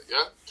just do it.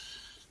 Yeah.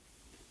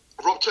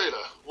 Rob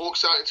Taylor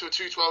walks out into a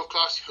 212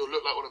 class. He'll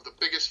look like one of the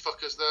biggest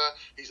fuckers there.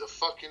 He's a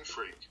fucking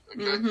freak.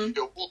 Okay,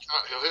 He'll walk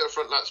out. He'll hit a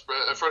front lat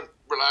spread, a front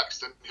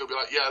relaxed, and he'll be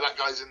like, "Yeah, that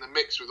guy's in the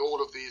mix with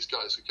all of these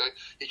guys." Okay,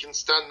 he can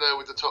stand there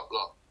with the top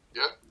lot.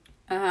 Yeah.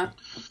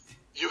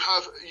 You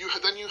have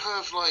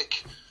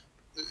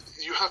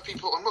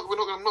people. I'm not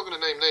going to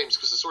name names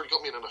because it's already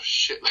got me in enough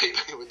shit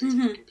lately with these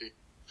fucking people.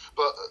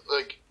 But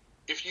like,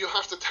 if you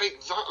have to take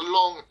that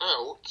long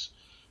out,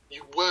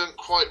 you weren't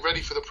quite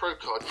ready for the pro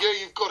card. Yeah,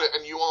 you've got it,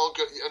 and you are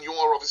good, and you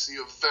are obviously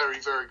a very,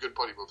 very good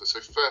bodybuilder. So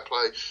fair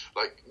play.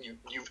 Like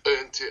you've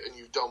earned it, and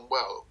you've done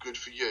well. Good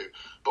for you.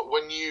 But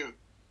when you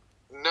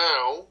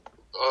now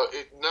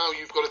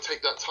you've got to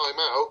take that time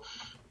out.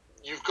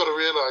 You've got to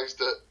realise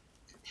that.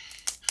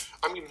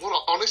 I mean,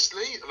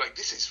 honestly, like,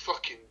 this is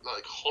fucking,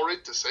 like,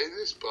 horrid to say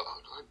this, but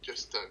I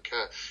just don't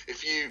care.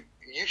 You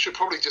should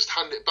probably just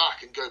hand it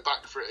back and go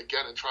back for it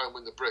again and try and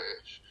win the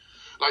British.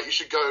 Like, you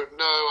should go,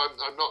 no,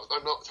 I'm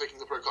not taking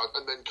the pro card,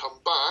 and then come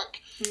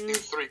back in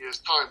 3 years'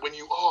 time when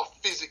you are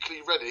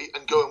physically ready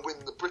and go and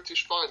win the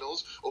British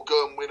finals, or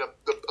go and win a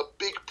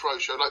big pro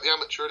show like the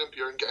Amateur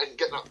Olympia and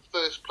get that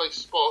first place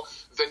spot.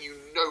 Then you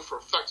know for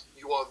a fact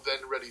you are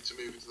then ready to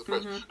move into the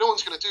pros. No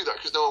one's going to do that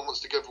because no one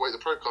wants to give away the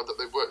pro card that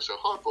they've worked so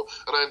hard for,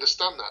 and I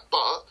understand that.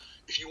 But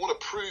if you want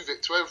to prove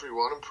it to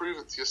everyone and prove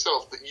it to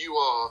yourself that you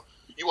are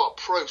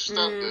pro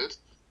standard.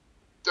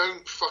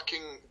 Don't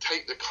fucking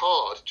take the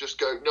card. Just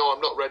go, no,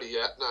 I'm not ready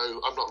yet.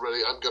 No, I'm not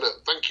ready.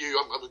 Thank you.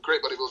 I'm a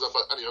great bodybuilder,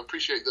 and I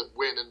appreciate the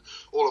win and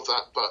all of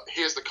that, but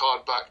here's the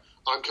card back.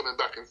 I'm coming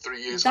back in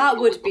 3 years. That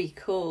would be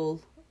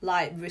cool.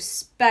 Like,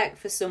 respect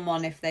for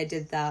someone if they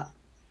did that.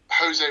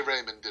 Jose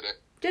Raymond did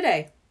it. Did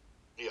he?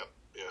 Yeah,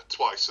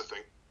 twice, I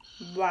think.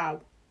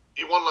 Wow.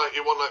 He won like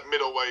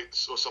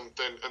middleweights or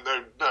something, and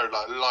no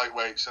like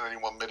lightweights, and then he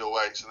won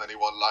middleweights, and then he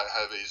won light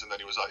heavies, and then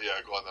he was like, yeah,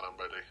 go on, then I'm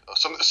ready, or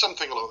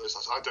something along those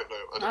lines. I don't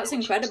know. That's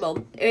incredible.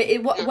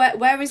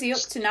 Where is he up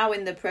to now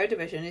in the pro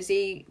division? Is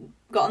he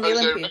got on the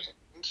Olympia? Do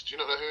you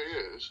not know who he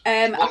is?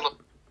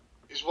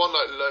 He's won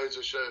like loads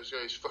of shows.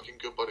 Yeah, he's a fucking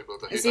good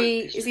bodybuilder. Is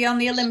he on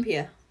the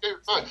Olympia? Yeah,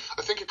 right.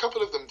 I think a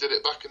couple of them did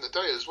it back in the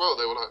day as well.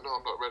 They were like, no,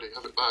 I'm not ready,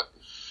 have it back.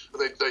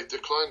 And they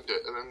declined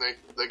it, and then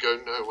they go,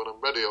 no, when I'm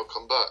ready, I'll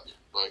come back.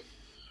 Like,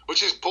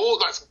 which is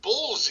that's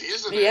ballsy,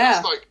 isn't it?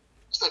 Yeah.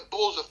 It's like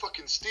balls of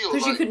fucking steel.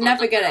 Because you could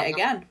never get it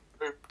again.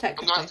 I'm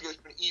going to have to go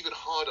through an even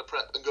harder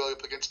prep and go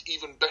up against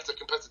even better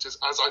competitors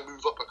as I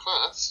move up a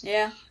class.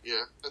 Yeah.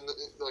 Yeah, and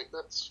like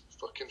that's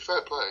fucking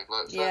fair play.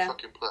 Like fair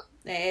fucking play.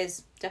 It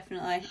is,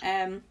 definitely.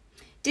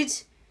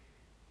 Did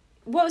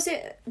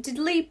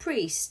Lee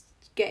Priest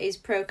get his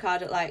pro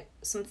card at like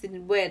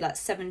something weird, like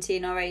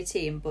 17 or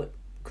 18, but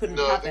couldn't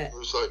have it? No, I think it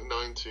was like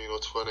 19 or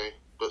 20,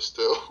 but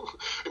still.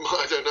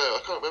 I don't know,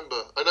 I can't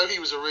remember. I know he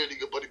was a really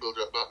good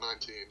bodybuilder at about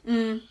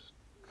 19.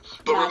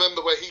 But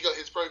remember where he got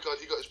his pro card?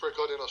 He got his pro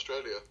card in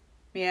Australia.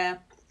 Yeah.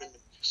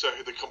 So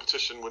the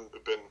competition wouldn't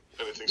have been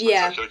anything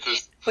spectacular. Yeah,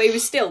 but he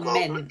was still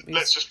mint.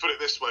 Let's just put it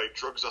this way,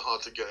 drugs are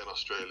hard to get in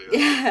Australia.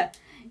 Yeah.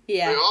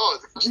 They are.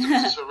 The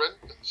customs is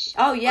horrendous.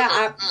 Oh,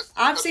 yeah.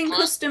 I've seen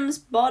Customs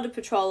Border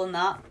Patrol and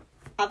that.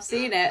 I've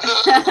seen it.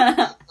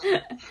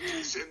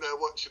 Sitting there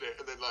watching it,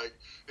 and then like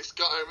this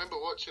guy, I remember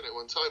watching it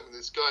one time, and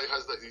this guy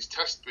has like these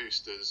test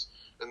boosters,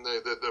 and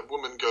the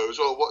woman goes,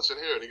 "Oh, what's in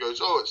here?" And he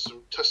goes, "Oh, it's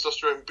some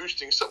testosterone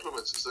boosting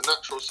supplements. It's a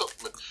natural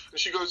supplement." And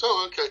she goes,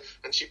 "Oh, okay."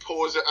 And she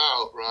pours it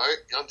out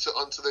right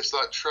onto this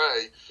like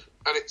tray.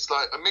 And it's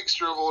like a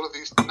mixture of all of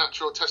these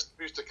natural test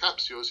booster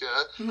capsules,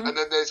 yeah. Mm-hmm. And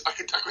then I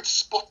could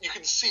spot, you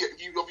can see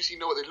it. You obviously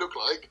know what they look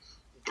like.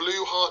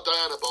 Blue heart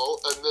Dianabol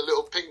and the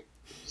little pink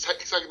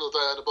hexagonal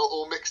Dianabol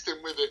all mixed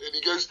in with it. And he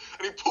goes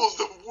and he pulls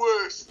the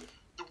worst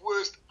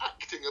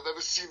acting I've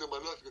ever seen in my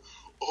life. He goes,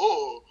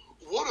 "Oh,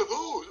 what are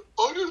those?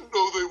 I didn't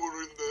know they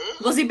were in there."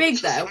 Was he big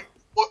though?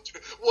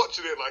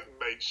 Watching it like,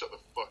 mate, shut the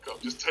fuck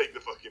up. Just take the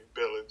fucking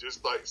bill and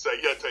just like say,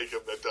 yeah, take them,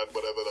 they're done,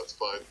 whatever, that's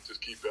fine.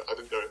 Just keep it. I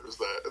didn't know it was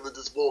there. And then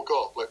just walk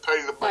off, like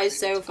pay them. That is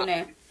so funny.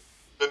 And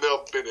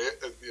they'll bin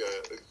it, and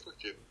yeah, it's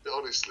fucking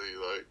honestly,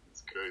 like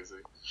it's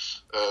crazy.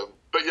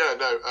 But yeah,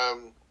 no.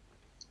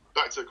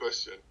 Back to the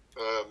question.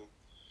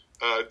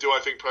 Do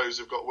I think pros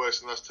have got worse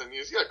in the last 10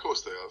 years? Yeah, of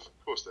course they have.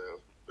 Of course they have.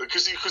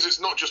 Because it's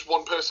not just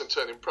one person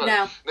turning pro.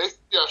 No.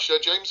 Nathan Yasha,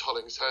 James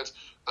Hollingshead.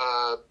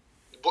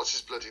 What's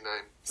his bloody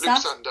name? Luke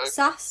Sando.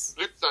 Sass?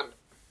 Luke Sando.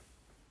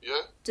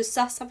 Yeah? Does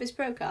Sass have his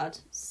pro card?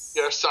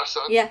 Yeah,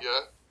 Sassan. Yeah.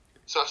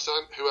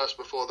 Sassan. Who else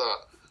before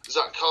that?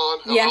 Zach Khan,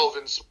 yeah.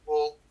 Alvin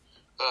Small,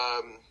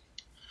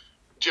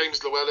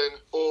 James Llewellyn,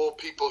 all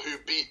people who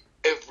beat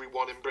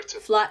everyone in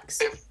Britain.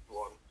 Flex.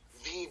 Everyone.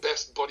 The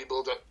best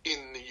bodybuilder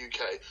in the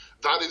UK.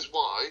 That is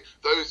why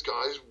those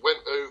guys went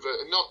over,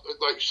 not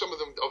like some of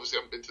them obviously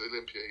haven't been to the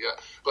Olympia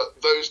yet,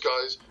 but those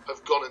guys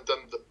have gone and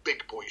done the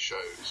big boy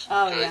shows.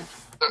 Oh, okay? Yeah.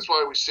 That's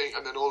why we see,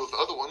 and then all of the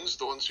other ones,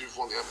 the ones who've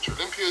won the amateur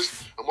Olympias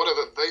and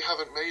whatever, they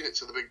haven't made it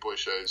to the big boy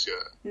shows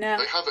yet. No.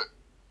 They haven't.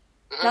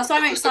 That's why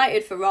I'm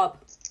excited for Rob.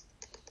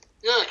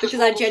 Yeah, because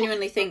I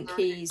genuinely think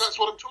he's... That's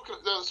what I'm talking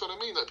about. That's what I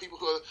mean. Like people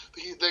who are...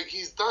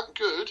 he's that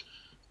good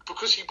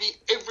because he beat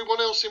everyone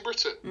else in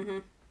Britain.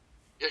 Mm-hmm.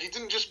 Yeah, he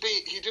didn't just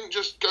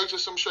go to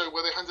some show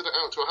where they handed it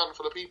out to a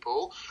handful of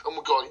people and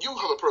were going, "You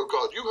have a pro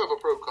card, you have a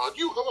pro card,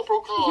 you have a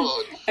pro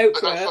card."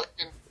 Oprah.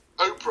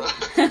 Oprah.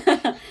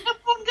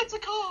 Everyone gets a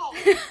card.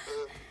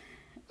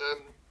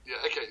 Yeah,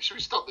 okay. Should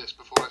we stop this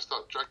before I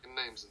start dragging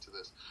names into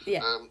this?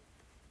 Yeah.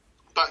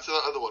 Back to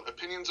that other one.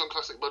 Opinions on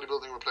classic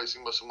bodybuilding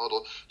replacing muscle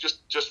model.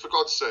 Just for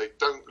God's sake,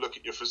 don't look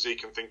at your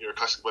physique and think you're a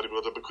classic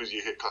bodybuilder because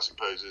you hit classic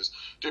poses.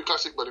 Do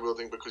classic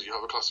bodybuilding because you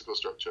have a classical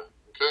structure.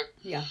 Okay?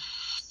 Yeah.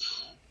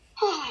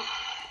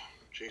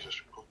 Jesus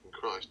fucking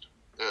Christ.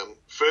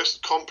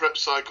 First comp prep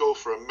cycle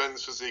for a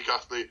men's physique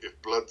athlete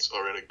if bloods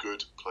are in a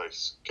good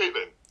place.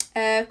 Caitlin?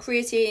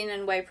 Creatine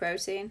and whey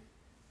protein.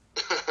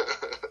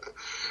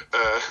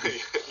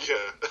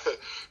 Yeah.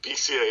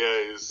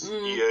 BCAAs,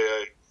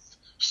 EAA.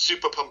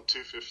 Super Pump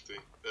 250.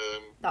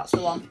 That's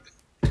the one.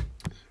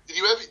 Did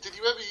you ever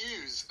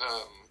use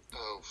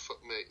oh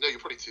fuck me. No, you're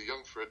probably too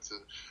young for it.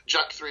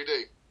 Jack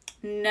 3D.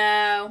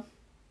 No.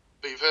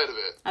 But you've heard of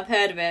it? I've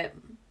heard of it.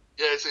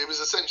 Yeah, it was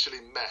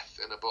essentially meth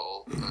in a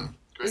bottle.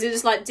 Is it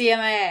just like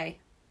DMAA?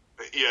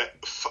 Yeah,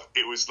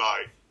 it was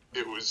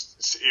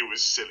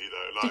silly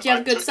though. Like, did you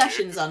have good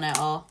sessions on it,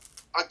 or?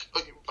 I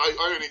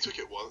only took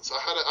it once.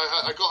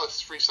 I got a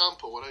free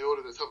sample when I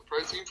ordered a tub of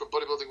protein from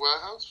Bodybuilding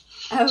Warehouse.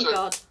 Oh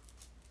God.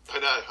 I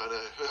know.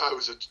 I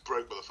was a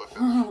broke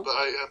motherfucker. But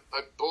I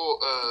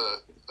bought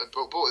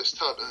this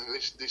tub and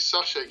this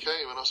sachet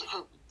came and I was like,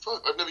 oh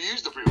fuck! I've never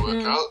used a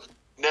pre-workout.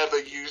 Never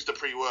used a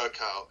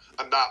pre-workout,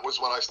 and that was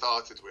what I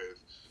started with.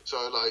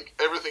 So, like,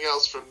 everything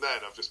else from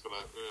then, I've just been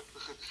like...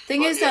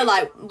 Thing is, though,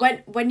 like,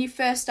 when you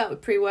first start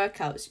with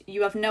pre-workouts,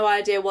 you have no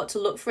idea what to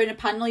look for in a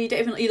panel. You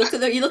don't even... You look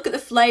at the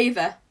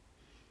flavour.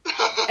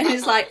 And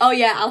it's like, oh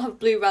yeah, I'll have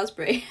blue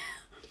raspberry.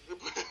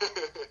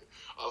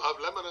 I'll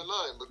have lemon and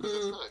lime because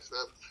it's nice.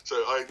 So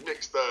I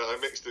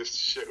mixed this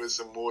shit with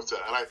some water,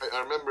 and I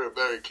remember it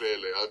very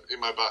clearly. In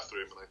my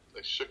bathroom, and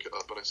I shook it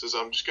up, and I says,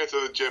 "I'm just going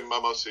to the gym,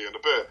 Mum. I'll see you in a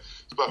bit."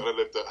 It's back when I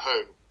lived at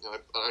home. And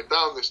I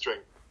downed this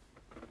drink,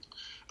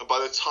 and by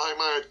the time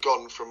I had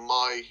gone from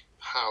my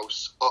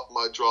house up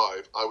my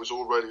drive, I was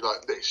already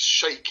like this,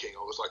 shaking.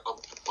 I was like, I'm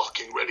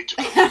fucking ready to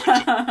go.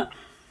 I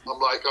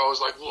was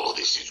like, oh,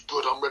 this is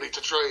good. I'm ready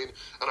to train.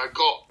 And I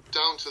got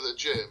down to the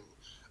gym,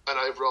 and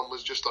everyone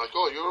was just like,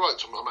 oh, you're all right,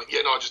 Tom? I'm like,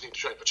 yeah, no, I just need to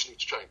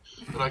train.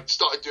 And I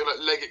started doing like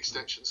leg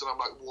extensions, and I'm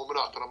like warming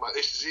up, and I'm like,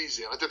 this is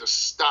easy. And I did a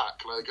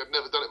stack, like I'd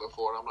never done it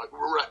before, and I'm like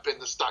repping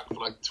the stack for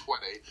like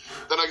 20.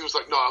 Then I was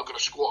like, no, I'm gonna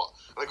squat.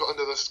 And I got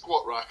under the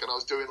squat rack, and I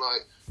was doing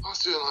like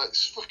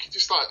fucking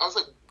just like I was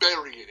like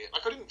burying it.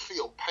 Like I didn't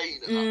feel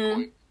pain at that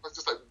point. I was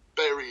just like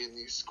burying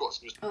these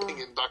squats and just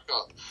pinging back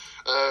up.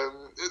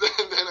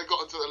 Then I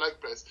got onto the leg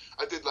press.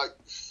 I did like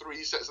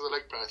 3 sets of the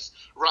leg press,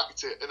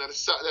 racked it, and then I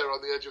sat there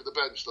on the edge of the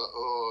bench like,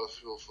 oh, I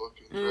feel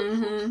fucking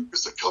dreadful.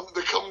 Because the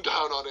come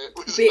down on it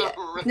was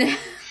horrendous.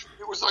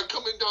 It was like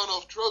coming down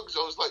off drugs.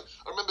 I was like,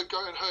 I remember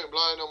going home,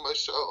 lying on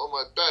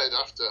my bed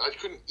after. I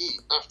couldn't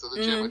eat after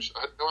the gym.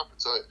 I had no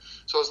appetite.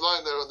 So I was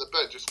lying there on the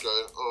bed just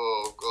going,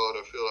 oh,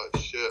 God, I feel like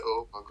shit.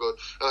 Oh, my God.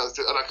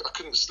 And I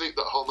couldn't sleep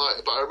that whole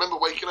night. But I remember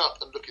waking up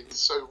and looking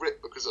so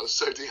ripped because I was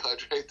so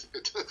dehydrated.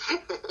 It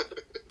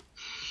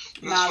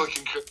was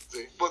fucking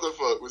crazy. What the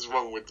fuck was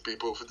wrong with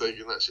people for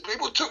taking that shit?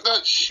 People took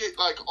that shit,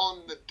 like,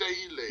 on the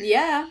daily.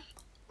 Yeah.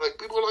 Like,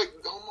 people were like,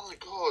 oh, my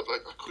God.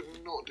 Like, I could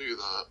not do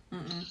that.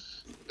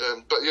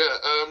 But yeah,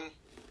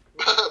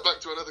 back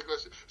to another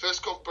question.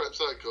 First comp prep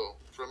cycle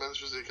for a men's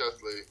physique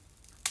athlete.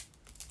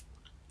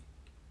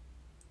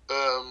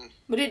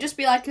 Would it just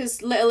be like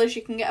as little as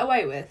you can get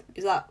away with?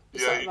 Is that? You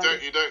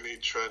don't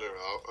need trainer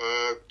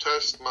out.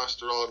 Test,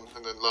 master on,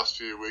 and then last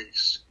few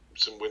weeks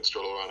some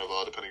Winstrol or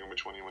Anavar, depending on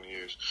which one you want to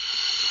use.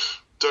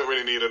 Don't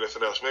really need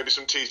anything else. Maybe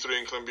some T3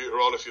 and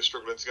clenbuterol if you're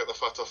struggling to get the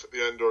fat off at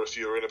the end, or if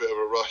you're in a bit of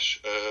a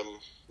rush.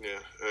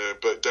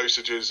 But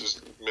dosages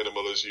as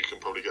minimal as you can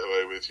probably get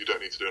away with. You don't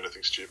need to do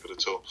anything stupid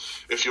at all.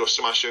 If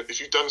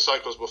you've done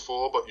cycles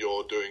before, but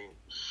you're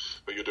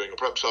doing a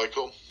prep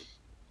cycle,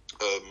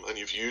 and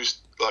you've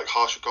used like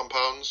harsher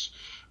compounds,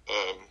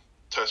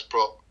 test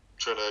prop,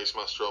 Trinase,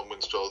 Masteron,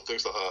 Winstrol,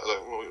 things like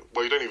that.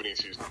 Well, you don't even need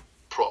to use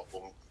prop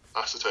or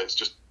acetates.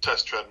 Just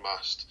test, trend,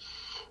 mast,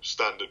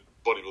 standard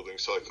bodybuilding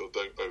cycle.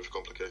 Don't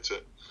overcomplicate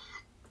it.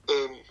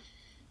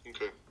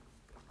 Okay.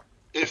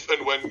 If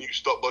and when you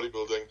stop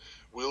bodybuilding,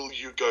 will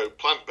you go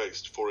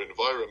plant-based for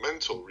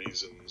environmental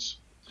reasons?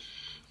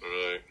 All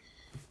right.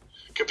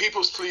 Can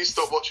people please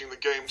stop watching the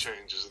Game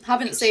Changers?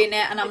 Haven't seen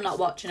it, and I'm not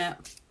watching it.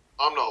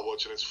 I'm not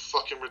watching it. It's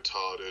fucking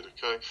retarded,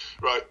 okay?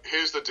 Right,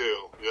 here's the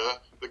deal, yeah?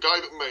 The guy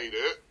that made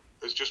it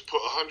has just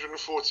put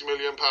 £140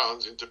 million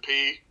into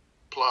pea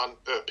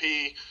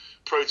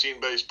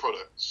protein-based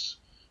products.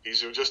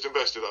 He's just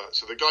invested that.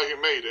 So the guy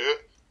who made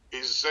it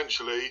is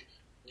essentially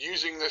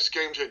using this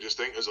Game Changers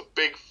thing as a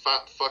big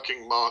fat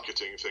fucking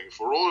marketing thing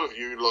for all of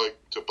you like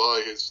to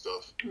buy his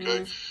stuff.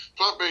 Okay,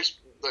 plant-based,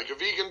 like a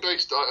vegan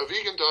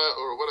diet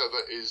or whatever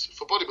is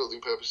for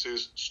bodybuilding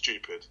purposes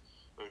stupid.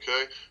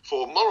 Okay,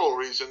 for moral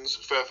reasons,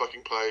 fair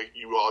fucking play.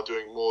 You are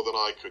doing more than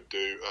I could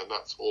do, and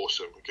that's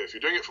awesome. Okay, if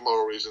you're doing it for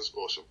moral reasons,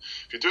 awesome.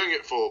 If you're doing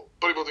it for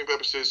bodybuilding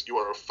purposes, you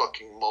are a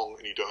fucking mong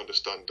and you don't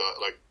understand that,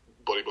 like,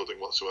 bodybuilding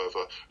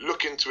whatsoever.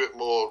 Look into it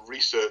more,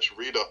 research,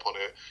 read up on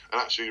it, and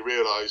actually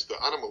realise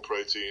that animal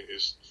protein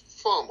is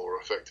far more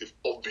effective,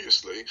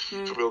 obviously,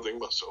 for building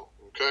muscle.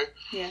 Okay?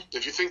 Yeah.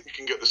 If you think you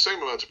can get the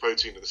same amount of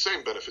protein and the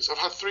same benefits, I've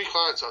had 3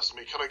 clients ask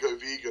me, can I go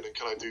vegan and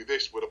can I do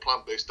this? Would a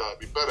plant-based diet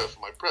be better for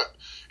my prep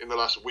in the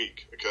last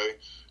week? Okay?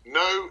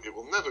 No, it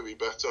will never be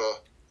better.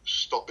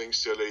 Stop being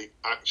silly.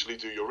 Actually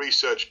do your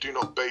research. Do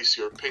not base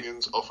your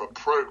opinions off a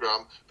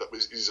program that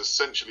is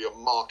essentially a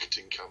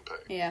marketing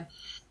campaign. Yeah.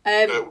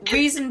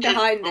 Reason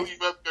behind will you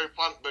ever go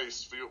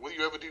plant-based? Will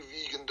you ever do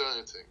vegan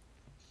dieting?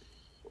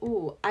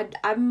 Ooh, I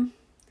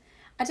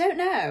don't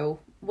know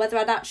whether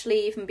I'd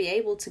actually even be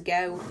able to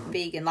go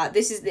vegan. Like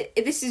this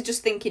is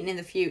just thinking in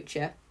the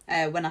future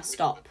when I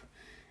stop.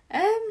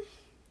 I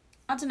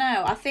don't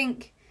know. I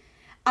think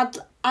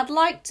I'd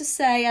like to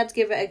say I'd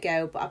give it a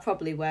go, but I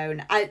probably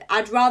won't.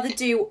 I'd rather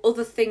do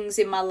other things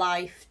in my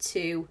life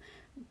to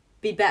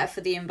be better for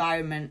the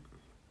environment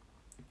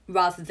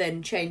rather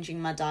than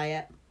changing my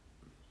diet.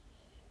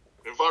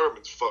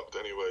 Environment's fucked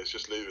anyways.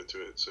 Just leave it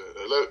to it.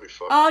 Let it be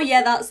fucked. Oh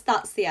yeah,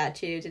 that's the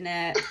attitude, isn't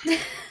it?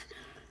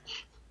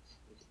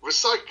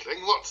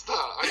 Recycling? What's that?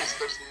 I just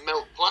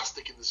melt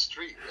plastic in the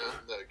street.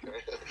 Okay.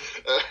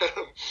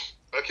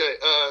 Okay.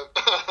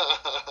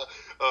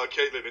 Oh,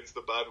 Caitlin, it's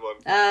the bad one.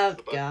 Oh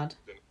God.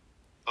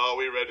 Are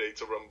we ready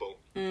to rumble?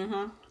 Mm-hmm.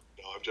 No,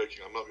 I'm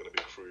joking. I'm not going to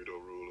be rude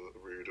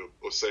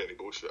or say any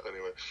bullshit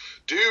anyway.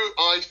 Do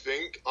I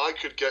think I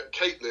could get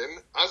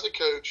Caitlin as a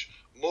coach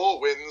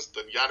more wins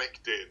than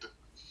Yannick did?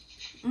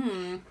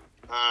 Mm.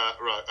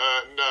 Right.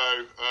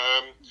 No.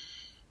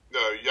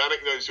 No,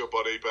 Yannick knows your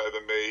body better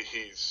than me.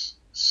 He's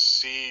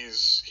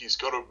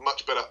got a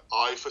much better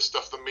eye for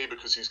stuff than me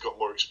because he's got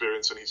more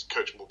experience and he's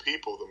coached more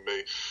people than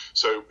me.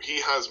 So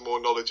he has more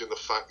knowledge in the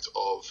fact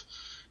of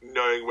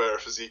knowing where a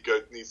physique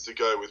needs to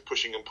go with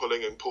pushing and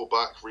pulling and pull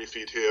back,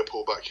 refeed here,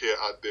 pull back here,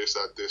 add this,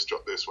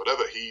 drop this,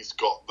 whatever. He's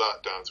got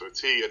that down to a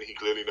T, and he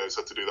clearly knows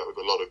how to do that with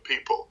a lot of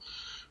people.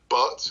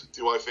 But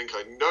do I think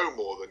I know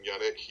more than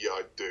Yannick? Yeah,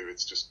 I do.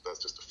 That's just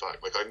a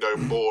fact. Like, I know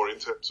more in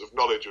terms of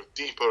knowledge, of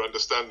deeper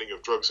understanding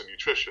of drugs and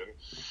nutrition.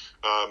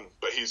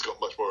 But he's got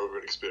much more of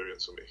an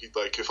experience than me.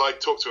 If I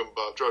talk to him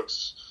about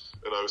drugs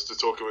and I was to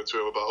talk to him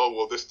about, oh,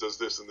 well, this does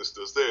this and this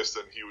does this,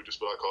 then he would just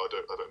be like, oh, I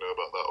don't know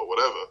about that or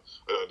whatever.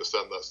 I don't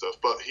understand that stuff.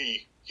 But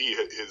he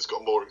has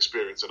got more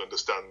experience and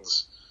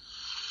understands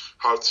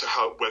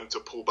when to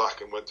pull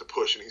back and when to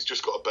push, and he's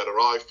just got a better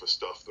eye for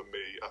stuff than me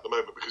at the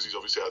moment because he's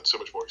obviously had so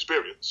much more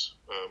experience.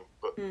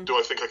 But do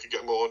I think I could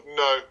get more?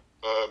 No.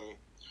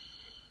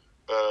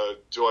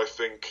 Do I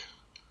think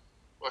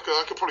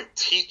I could probably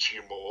teach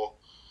you more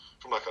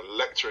from like a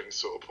lecturing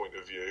sort of point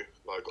of view?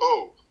 Like,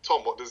 oh,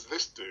 Tom, what does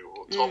this do?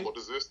 Or Tom, what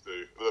does this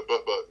do? But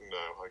no,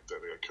 I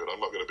don't think I could. I'm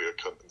not going to be a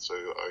cunt and say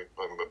that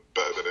I'm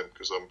better than him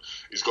because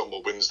he's got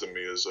more wins than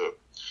me as a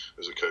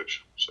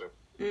coach. So.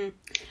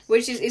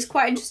 Which is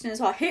quite interesting as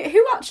well.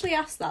 Who actually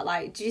asked that?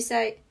 Like, did you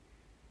say?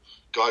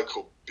 Guy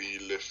called B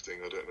Lifting.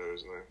 I don't know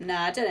his name.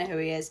 Nah, I don't know who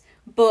he is.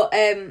 But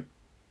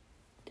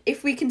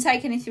if we can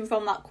take anything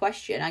from that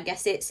question, I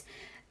guess it's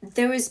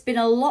there has been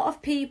a lot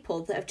of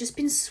people that have just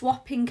been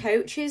swapping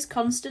coaches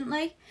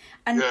constantly,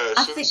 and yeah.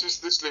 I So think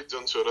this leads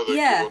on to another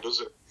good one,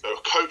 doesn't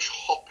it? Coach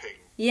hopping.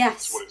 Yes,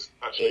 that's what it's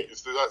actually.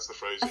 That's the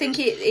phrase. I think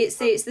it's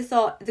the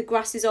thought. The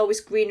grass is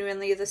always greener on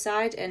the other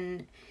side,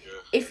 and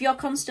if you're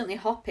constantly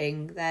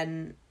hopping,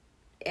 then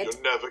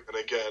you're never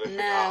going to get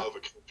anything out of a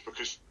coach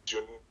because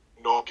you're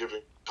not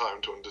giving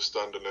time to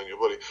understand and learn your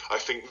body. I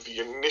think the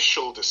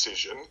initial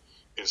decision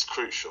is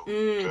crucial.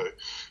 Okay?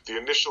 The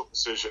initial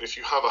decision, if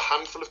you have a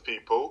handful of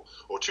people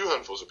or two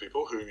handfuls of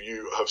people who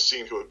you have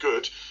seen who are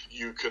good,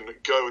 you can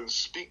go and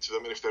speak to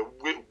them, and if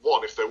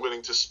they're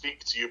willing to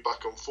speak to you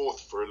back and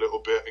forth for a little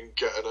bit and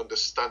get an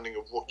understanding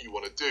of what you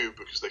want to do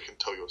because they can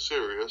tell you're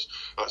serious,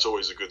 that's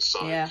always a good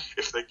sign. Yeah.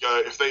 If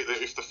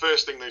the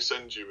first thing they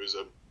send you is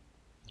a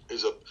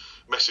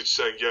message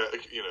saying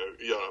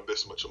I'm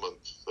this much a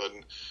month,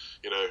 then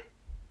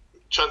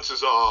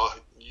chances are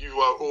you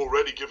are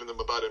already giving them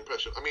a bad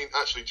impression. I mean,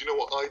 actually, do you know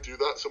what? I do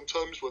that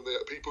sometimes when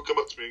people come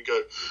up to me and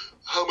go,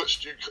 how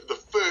much do you... The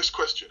first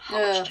question, how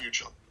much do you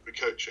charge for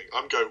coaching?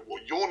 I'm going,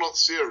 well, you're not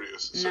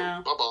serious, so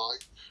bye-bye.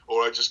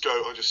 Or I just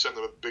send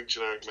them a big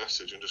generic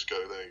message and just go,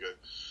 there you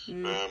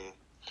go.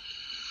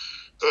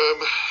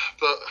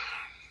 But...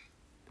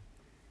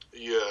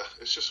 yeah,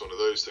 it's just one of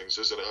those things,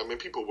 isn't it? I mean,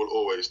 people will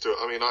always do it.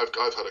 I mean, I've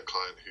had a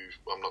client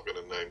who I'm not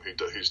going to name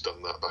who's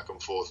done that back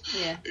and forth.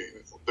 Yeah.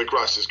 The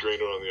grass is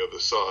greener on the other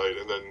side,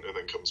 and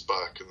then comes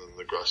back, and then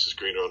the grass is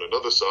greener on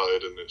another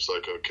side, and it's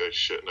like, okay,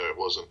 shit, no, it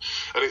wasn't.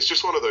 And it's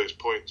just one of those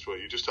points where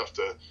you just have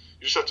to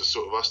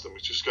sort of ask them.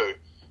 Just go,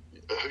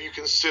 have you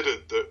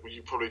considered that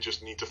you probably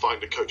just need to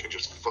find a coach and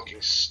just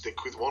fucking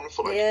stick with one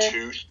for like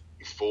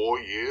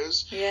 2-4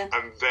 years,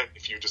 and then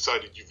if you've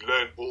decided you've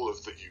learned all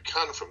of that you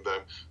can from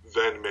them,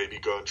 then maybe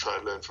go and try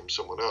and learn from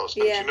someone else.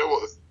 And you know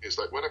what it's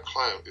like when a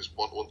client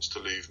wants to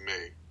leave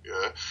me,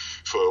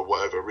 for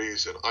whatever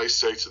reason, I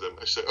say to them,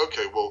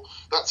 okay, well,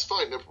 that's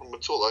fine, no problem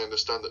at all. I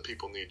understand that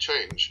people need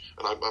change,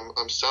 and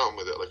I'm sound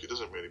with it. Like, it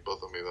doesn't really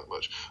bother me that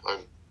much.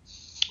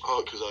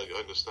 Because I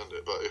understand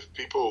it. But if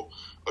people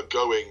are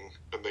going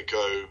and they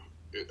go,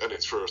 and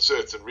it's for a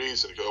certain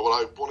reason, go, well,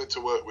 I wanted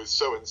to work with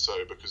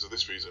so-and-so because of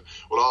this reason.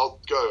 Well, I'll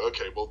go,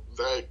 okay, well,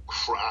 they're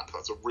crap.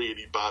 That's a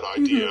really bad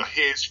idea. Mm-hmm.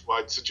 Here's who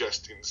I'd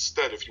suggest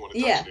instead if you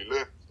wanted to actually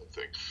learn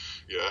something.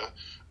 Yeah.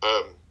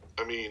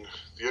 I mean,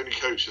 the only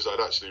coaches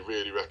I'd actually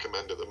really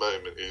recommend at the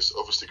moment is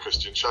obviously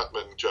Christian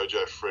Chapman, Joe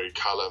Jeffrey,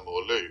 Callum,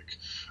 or Luke.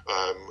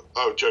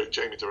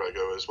 Jamie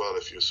Dorego as well,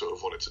 if you sort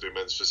of wanted to do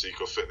men's physique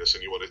or fitness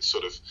and you wanted to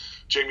sort of...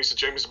 Jamie's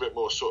a bit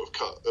more sort of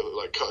cut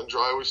and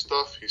dry with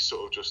stuff. He's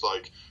sort of just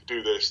like,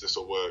 do this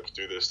will work,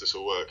 do this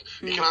will work.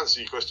 He can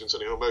answer your questions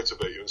and he'll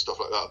motivate you and stuff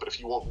like that, but if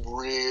you want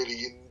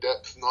really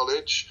in-depth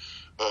knowledge,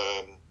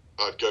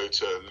 I'd go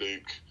to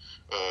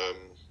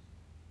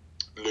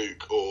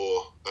Luke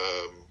or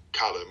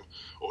Callum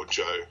or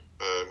Joe.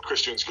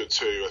 Christian's good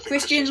too. I think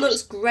Christian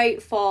looks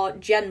great for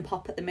Gen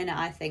Pop at the minute.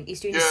 I think he's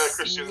doing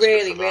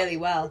really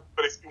well.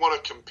 But if you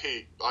want to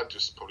compete, I'd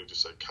probably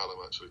just say Callum,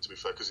 actually, to be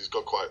fair, because he's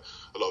got quite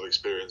a lot of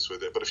experience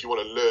with it. But if you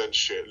want to learn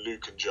shit,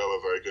 Luke and Joe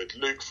are very good.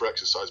 Luke for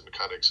exercise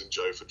mechanics and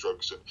Joe for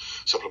drugs and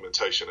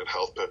supplementation and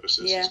health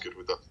purposes. He's good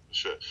with that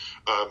shit.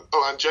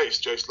 And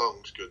Jace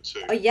Long's good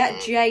too. Oh yeah,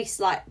 Jace.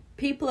 Like,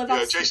 people have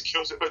asked. Jace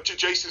kills it, but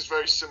Jace is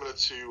very similar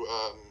to.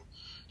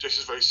 Jace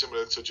is very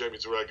similar to Jamie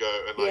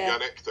Dorego and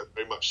Yannick. They're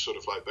very much sort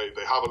of like they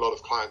have a lot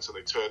of clients and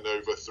they turn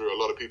over through a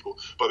lot of people,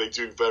 but they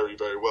do very,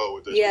 very well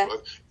with those people.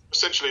 And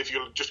essentially, if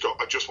you just go,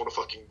 I just want to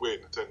fucking win,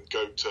 then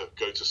go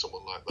to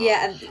someone like that.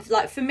 Yeah, and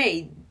like for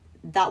me,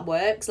 that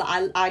works.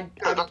 Like I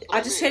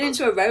just turn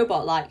into a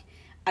robot. Like,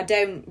 I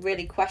don't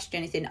really question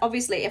anything.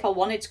 Obviously, if I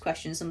wanted to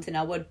question something,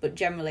 I would, but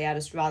generally, I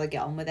just rather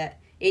get on with it.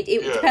 It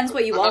depends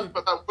what you want.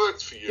 But that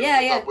worked for you.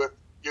 Yeah. That worked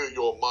for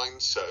your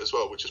mindset as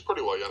well, which is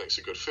probably why Yannick's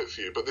a good fit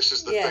for you. But this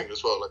is the thing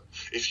as well. Like,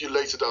 if you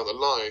later down the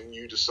line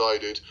you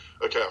decided,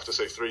 okay, after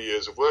say 3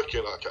 years of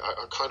working, like,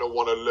 I kind of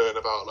want to learn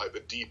about like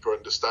the deeper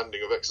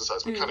understanding of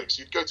exercise mechanics,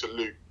 you'd go to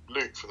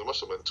Luke from the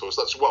Muscle Mentors.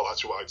 That's what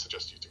I'd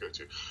suggest you to go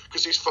to,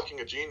 because he's fucking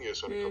a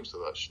genius when it comes to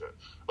that shit.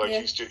 Like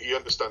he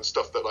understands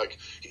stuff that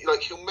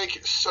he'll make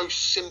it so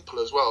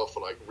simple as well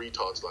for like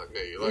retards like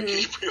me. Like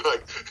he'd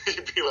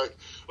be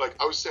like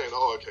I was saying,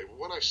 oh okay, well,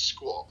 when I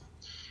squat,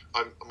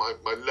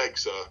 my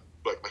legs are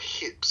like, my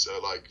hips are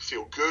like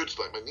feel good,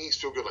 like my knees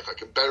feel good, like I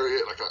can bury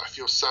it, like I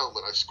feel sound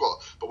when I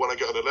squat. But when I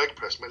get on a leg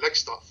press, my legs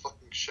start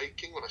fucking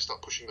shaking when I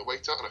start pushing the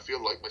weight out, and I feel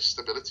like my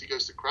stability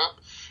goes to crap.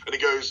 And he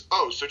goes,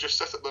 oh, so just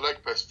set up the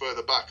leg press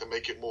further back and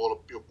make it more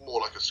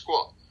like a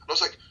squat. And I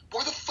was like,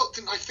 why the fuck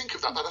didn't I think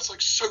of that? That's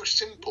like so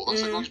simple.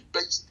 That's like the most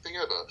basic thing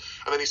ever.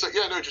 And then he's like,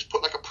 yeah, no, just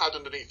put like a pad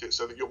underneath it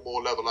so that you're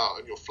more level out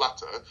and you're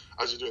flatter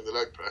as you're doing the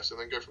leg press, and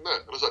then go from there.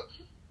 And I was like,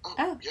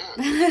 oh.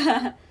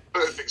 Yeah.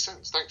 Perfect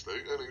sense, thanks,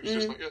 Luke. And he was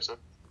just like, yeah, so.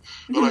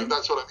 But like,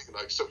 that's what I mean.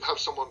 Like, so have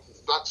someone.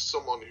 That's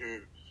someone who,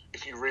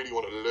 if you really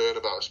want to learn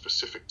about a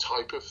specific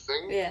type of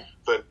thing,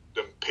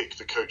 then pick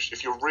the coach.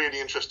 If you're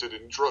really interested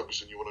in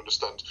drugs and you want to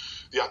understand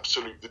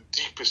the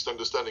deepest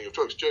understanding of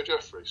drugs, Joe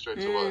Jeffrey, straight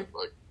away.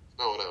 Like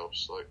no one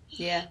else. Like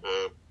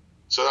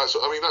so that's.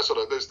 I mean, that's sort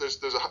of.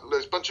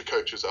 There's a bunch of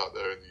coaches out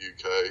there in the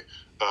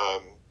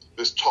UK.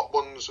 There's top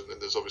ones, and then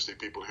there's obviously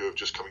people who are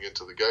just coming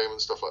into the game and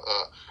stuff like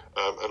that.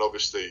 And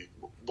obviously,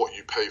 what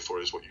you pay for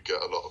is what you get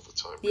a lot of the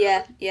time.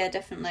 Really. Yeah,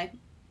 definitely.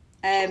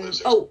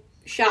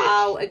 Shout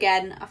out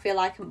again. I feel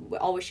like we're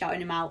always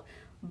shouting him out.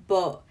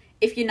 But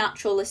if you're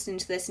natural listening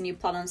to this and you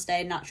plan on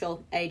staying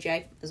natural,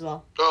 AJ as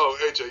well. Oh,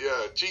 AJ,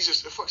 yeah.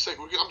 Jesus, for fuck's sake,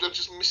 I'm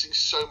just missing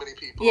so many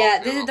people.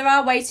 Yeah, there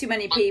are way too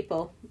many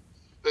people.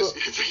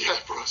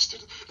 For us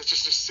let's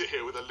just sit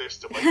here with a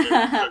list of like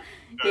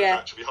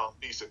actually half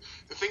decent.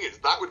 The thing is,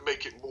 that would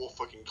make it more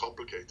fucking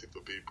complicated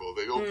for people.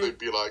 They'd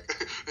be like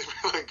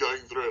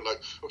going through it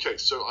like, okay,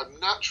 so I'm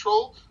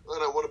natural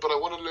and I want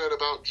to learn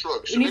about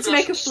drugs. So you need to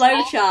make a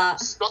flow chart.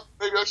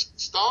 Maybe I should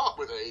start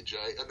with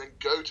AJ and then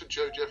go to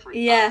Joe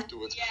Jeffrey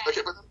afterwards. Yeah.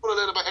 Okay, but then I want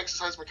to learn about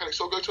exercise mechanics,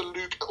 so I'll go to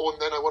Luke, or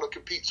then I want to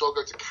compete, so I'll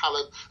go to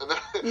Callum, and then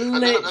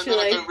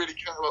I don't really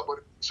care about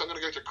money, so I'm going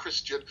to go to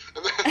Christian,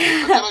 and then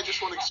I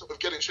just want to sort of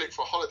get in shape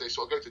for a holiday,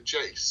 so I'll go to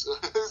Jace.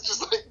 It's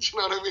just like, do you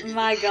know what I mean?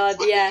 My God,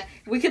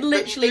 we could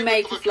literally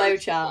make a flow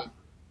chart.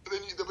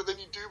 But then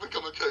you do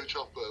become a coach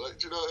hopper, like,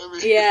 do you know what I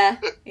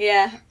mean?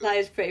 Yeah, that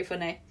is pretty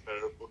funny.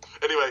 Terrible.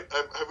 Anyway,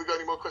 have we got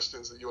any more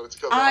questions that you wanted to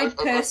cover? I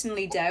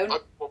personally don't.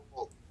 I've got one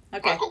more.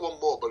 Okay. I've got one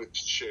more, but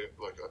it's shit.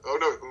 Like, go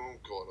on,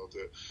 I'll do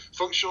it.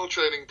 Functional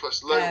training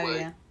plus low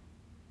weight,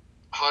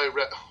 high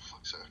rep. Oh,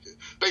 fuck's sake.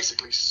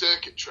 Basically,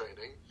 circuit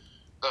training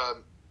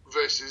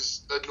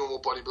versus a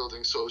normal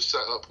bodybuilding sort of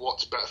setup.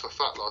 What's better for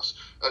fat loss?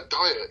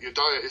 Diet. Your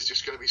diet is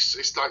just going to be.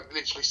 It's like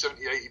literally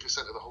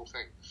 70-80% of the whole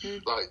thing.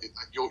 Like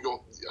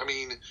I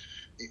mean,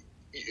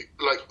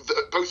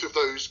 both of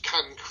those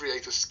can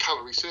create a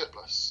calorie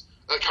surplus.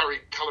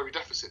 Calorie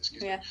deficit.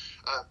 Excuse me.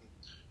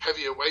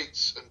 Heavier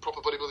weights and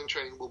proper bodybuilding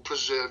training will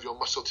preserve your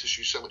muscle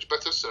tissue so much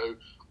better. So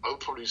I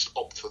would probably just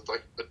opt for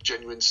like a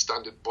genuine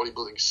standard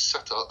bodybuilding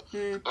setup.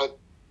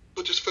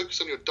 But just focus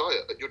on your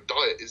diet. And your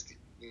diet is the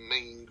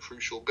main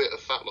crucial bit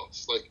of fat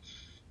loss. Like,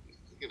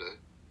 you know.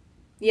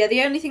 Yeah,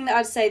 the only thing that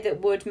I'd say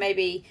that would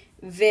maybe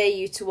veer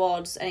you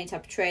towards any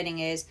type of training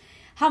is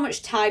how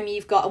much time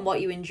you've got and what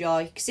you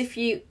enjoy.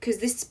 Because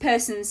this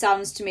person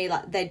sounds to me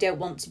like they don't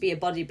want to be a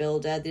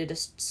bodybuilder. They're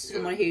just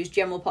someone who's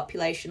general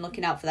population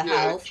looking out for their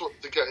health. Just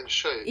want to get in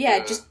shape.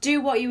 Yeah, just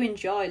do what you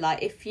enjoy.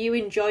 Like, if you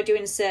enjoy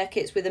doing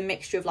circuits with a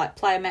mixture of like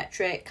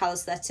plyometric,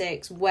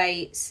 calisthenics,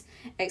 weights,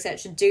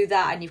 etc., do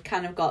that, and you've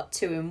kind of got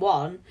 2 in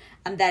 1,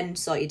 and then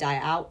sort your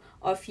diet out.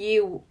 Or if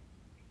you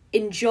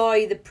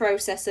enjoy the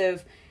process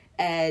of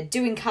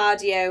doing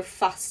cardio,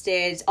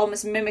 fasted,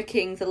 almost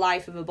mimicking the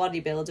life of a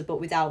bodybuilder, but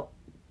without,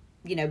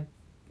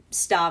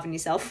 starving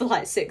yourself for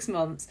like 6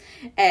 months,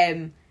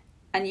 and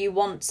you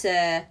want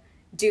to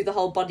do the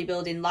whole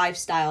bodybuilding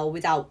lifestyle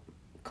without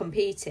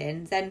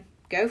competing, then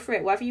go for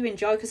it, whatever you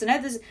enjoy. Because I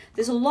know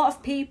there's a lot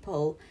of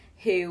people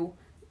who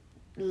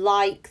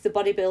like the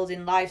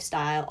bodybuilding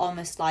lifestyle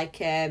almost like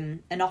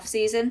an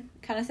off-season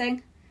kind of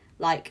thing.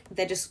 Like,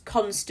 they're just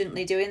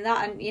constantly doing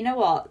that, and you know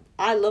what?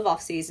 I love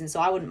off-season,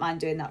 so I wouldn't mind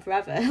doing that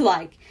forever.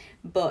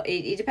 But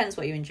it depends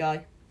what you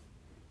enjoy.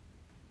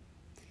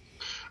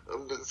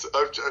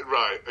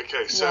 Right,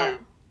 okay, so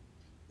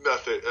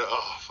nothing.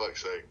 Oh,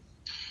 fuck's sake.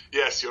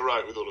 Yes, you're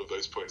right with all of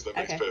those points. That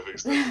makes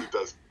perfect sense. It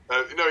does.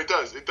 No, it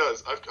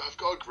does. I've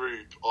got a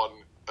group on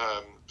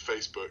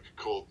Facebook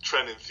called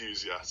Tren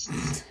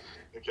Enthusiasts.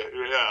 Okay,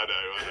 yeah, I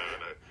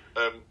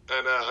know.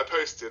 And I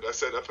posted. I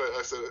said,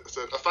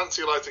 I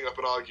fancy lighting up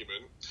an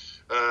argument.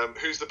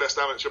 Who's the best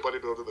amateur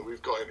bodybuilder that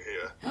we've got in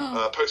here?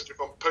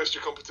 Post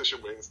your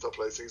competition wins, top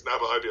placings,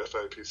 NABBA,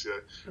 IBFA,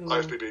 PCA,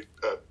 IFBB,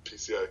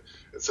 PCA,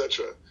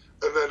 etc.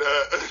 and then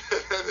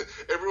and then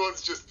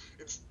everyone's just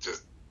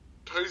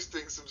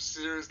posting some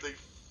seriously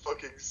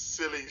fucking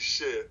silly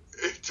shit.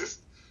 It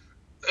just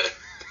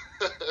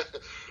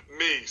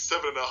me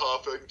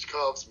 7.5-inch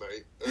calves,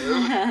 mate.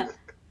 Is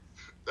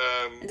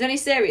there any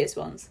serious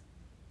ones?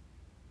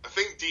 I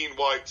think Dean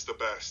White's the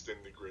best in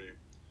the group.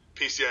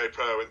 PCA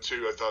Pro and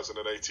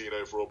 2018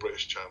 overall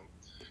British champ.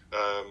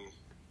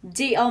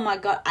 Oh my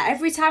god,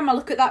 every time I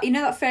look at that, you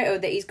know that photo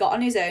that he's got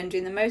on his own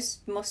doing the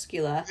most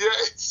muscular? Yeah,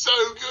 it's so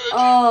good.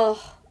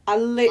 Oh, I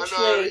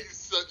know, he's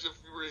such a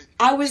freak.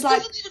 I was he like...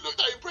 doesn't even look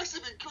that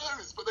impressive in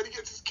clothes, but then he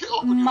gets his kit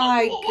off and you're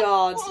My like,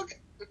 god. what the fuck?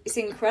 It's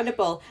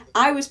incredible.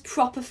 I was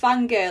proper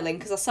fangirling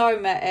because I saw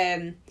him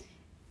at...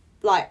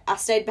 I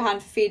stayed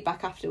behind for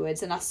feedback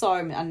afterwards and I saw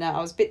him and I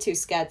was a bit too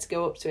scared to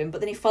go up to him, but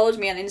then he followed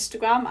me on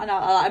Instagram and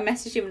I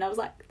messaged him and I was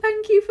like,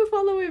 thank you for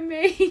following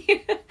me. And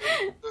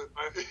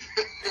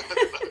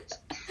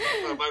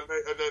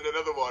then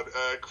another one,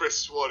 Chris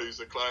Swan, who's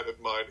a client of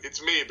mine.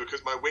 It's me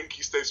because my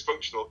winky stays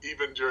functional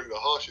even during the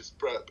harshest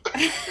prep.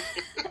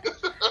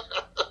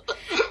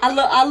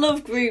 I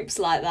love groups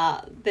like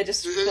that. They're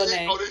just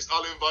funny. Honest,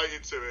 I'll invite you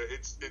to it.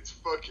 It's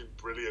fucking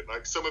brilliant.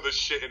 Like some of the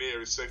shit in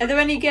here is so. Are there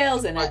any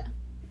girls in it?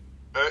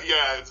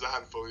 Yeah, it's a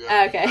handful.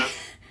 Yeah. Okay.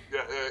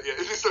 Yeah.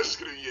 It's just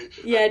gonna be you.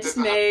 Yeah, just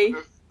me.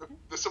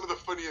 Some of the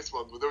funniest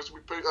ones were those I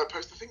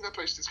posted. I think I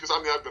posted because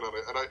I'm the admin on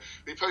it, and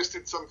we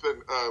posted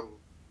something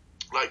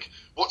like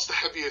what's the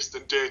heaviest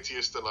and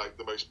dirtiest and like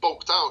the most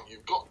bulked out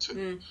you've got to,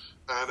 and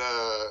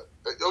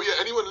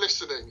anyone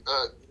listening.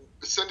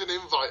 Send an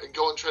invite and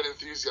go on Trend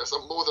Enthusiast.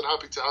 I'm more than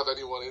happy to have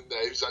anyone in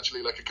there who's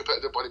actually like a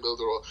competitive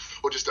bodybuilder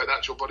or just an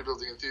actual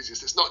bodybuilding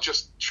enthusiast. It's not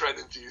just Trend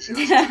Enthusiasts.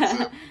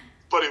 It's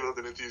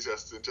bodybuilding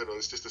enthusiasts in general.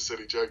 It's just a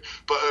silly joke.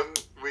 But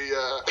we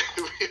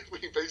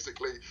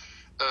basically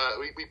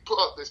we put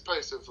up this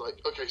post of like,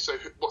 okay, so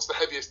what's the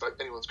heaviest like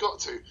anyone's got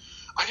to?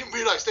 I didn't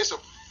realise there's some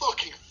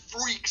fucking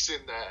freaks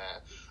in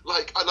there.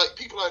 Like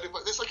people I'd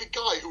invite. There's like a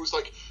guy who was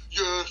like,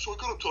 yeah, so I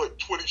got up to like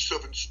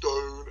 27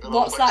 stone. And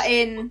what's that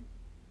in?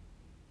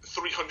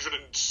 300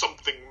 and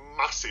something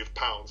massive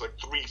pounds, like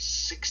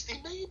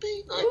 360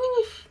 maybe, like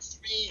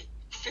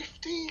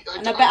 350.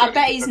 And I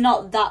bet he's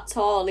not that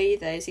tall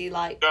either. Is he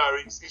like? No,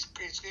 he's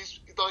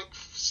like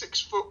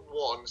 6'1",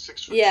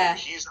 6'2". Yeah.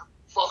 He's a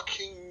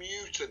fucking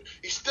mutant.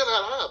 He still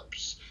had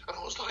abs, and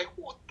I was like,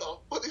 what the?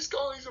 What? This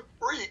guy's a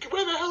freak.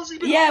 Where the hell's he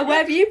been? Yeah, where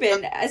have you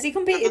been? Has he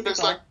competed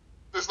before?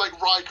 There's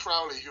like Rye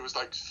Crowley, who was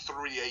like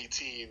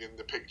 318 in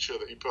the picture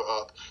that he put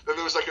up. Then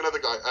there was like another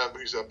guy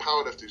who's a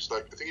powerlifter who's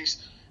like, I think he's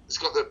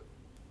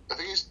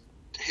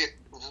hit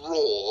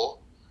raw,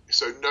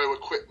 so no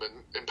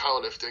equipment in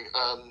powerlifting,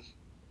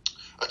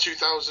 a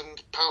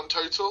 2,000 pound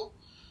total.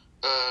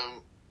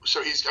 So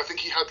I think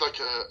he had like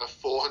a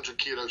 400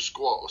 kilo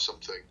squat or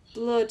something.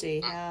 Bloody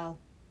hell.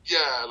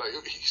 Yeah, like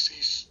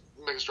he's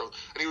mega strong.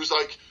 And he was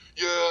like,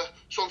 yeah,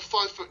 so I'm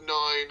 5'9",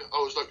 I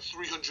was like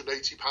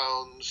 380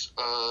 pounds.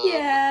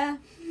 Yeah,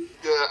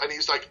 and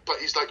he's like,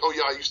 oh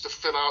yeah, I used to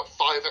fill out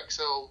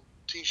 5XL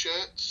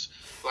t-shirts,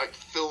 like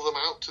fill them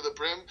out to the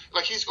brim.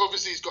 Like he's got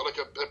like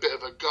a bit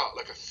of a gut,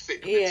 like a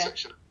thick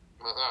midsection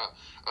like that.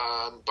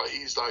 But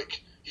he's not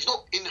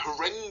in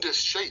horrendous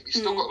shape. He's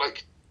still got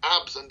like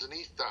abs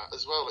underneath that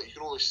as well. Like you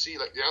can always see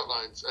like the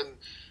outlines. And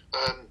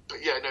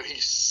but yeah, no,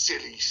 he's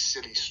silly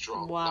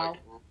strong. Wow.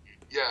 Like,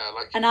 yeah,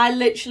 like. And I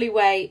literally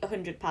weigh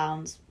 100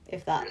 pounds,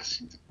 if that.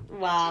 Yes.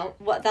 Wow.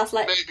 What? That's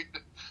like.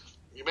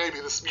 Maybe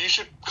you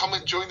should come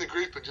and join the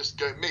group and just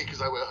go me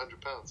because I weigh 100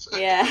 pounds.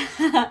 Yeah.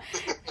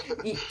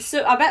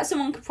 So I bet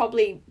someone could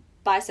probably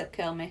bicep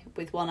curl me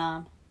with one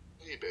arm.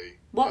 Maybe.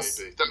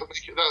 Maybe. That would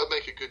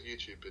make a good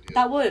YouTube video.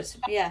 That would,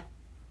 yeah.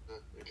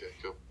 Okay,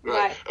 cool.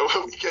 Right.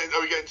 Are we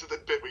getting to the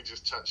bit we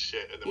just chat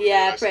shit? And then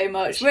yeah, pretty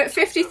much. We're at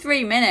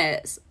 53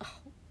 minutes. Oh,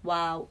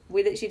 wow.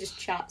 We literally just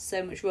chat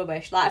so much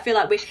rubbish. Like I feel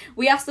like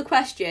we ask the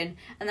question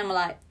and then we're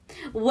like,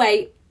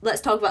 wait,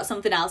 let's talk about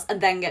something else and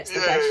then get to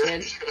the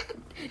question.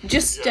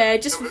 Yeah.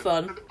 Just for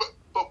fun.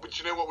 But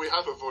you know what we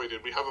have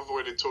avoided? We have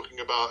avoided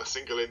talking about a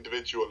single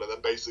individual and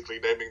then basically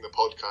naming the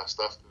podcast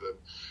after them.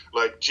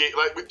 Like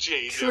with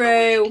G.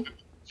 True.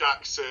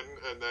 Jackson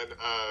and then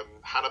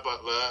Hannah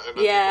Butler and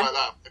people like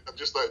that. I'm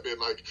just like being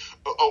like,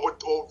 or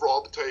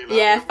Rob Taylor.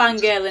 Yeah,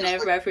 fangirling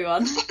over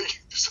everyone.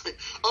 Just like,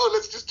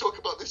 let's just talk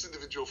about this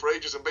individual for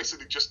ages and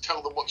basically just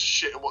tell them what's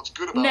shit and what's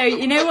good about them. No,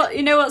 you know what?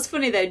 You know what's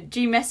funny though?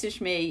 G messaged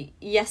me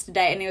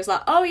yesterday and he was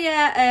like, "Oh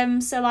yeah,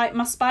 so like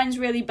my spine's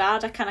really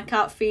bad. I kind of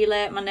can't feel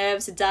it. My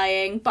nerves are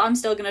dying, but I'm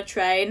still gonna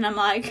train." And I'm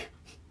like,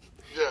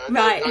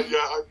 right.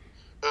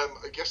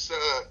 I guess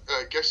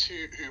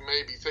who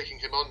may be taking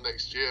him on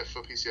next year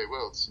for PCA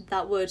Worlds?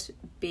 That would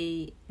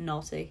be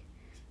naughty.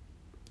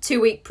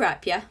 2-week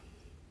prep, yeah?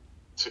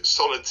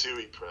 Solid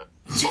 2-week prep.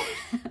 Solid.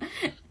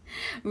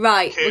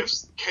 Right.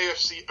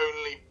 KFC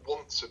only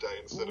once a day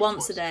instead of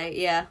once a day,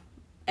 yeah.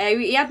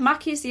 He had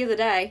Mackey's the other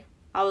day.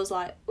 I was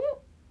like, ooh.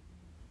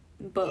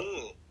 But...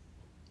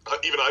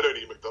 Even I don't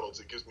eat McDonald's.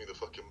 It gives me the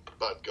fucking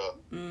bad gut.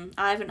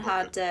 I haven't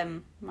had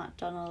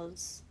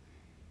McDonald's...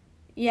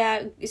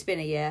 Yeah, it's been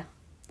a year.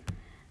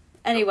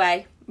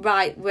 Anyway,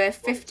 right, we're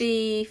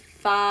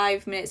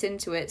 55 minutes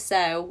into it.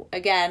 So,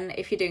 again,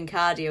 if you're doing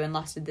cardio and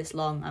lasted this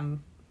long,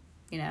 I'm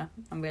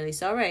really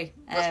sorry.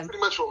 That's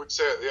pretty much what we'd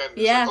say at the end.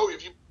 It's yeah. like, oh,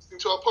 if you listen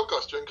to our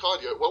podcast during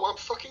cardio, well, I'm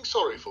fucking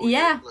sorry for you.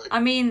 Yeah, Like, I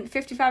mean,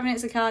 55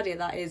 minutes of cardio,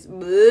 that is...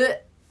 bleh.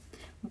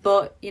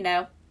 But,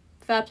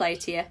 fair play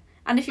to you.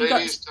 And if you've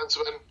ladies,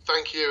 gentlemen,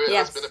 thank you. It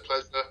has been a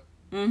pleasure.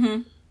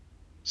 Mm-hmm.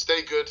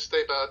 Stay good,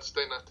 stay bad,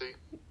 stay natty.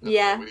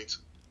 Yeah. We need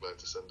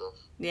to send off.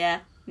 Yeah.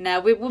 No,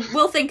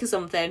 we'll think of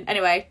something.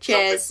 Anyway,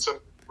 cheers.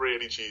 Something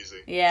really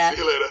cheesy. Yeah. See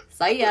you later.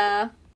 See ya.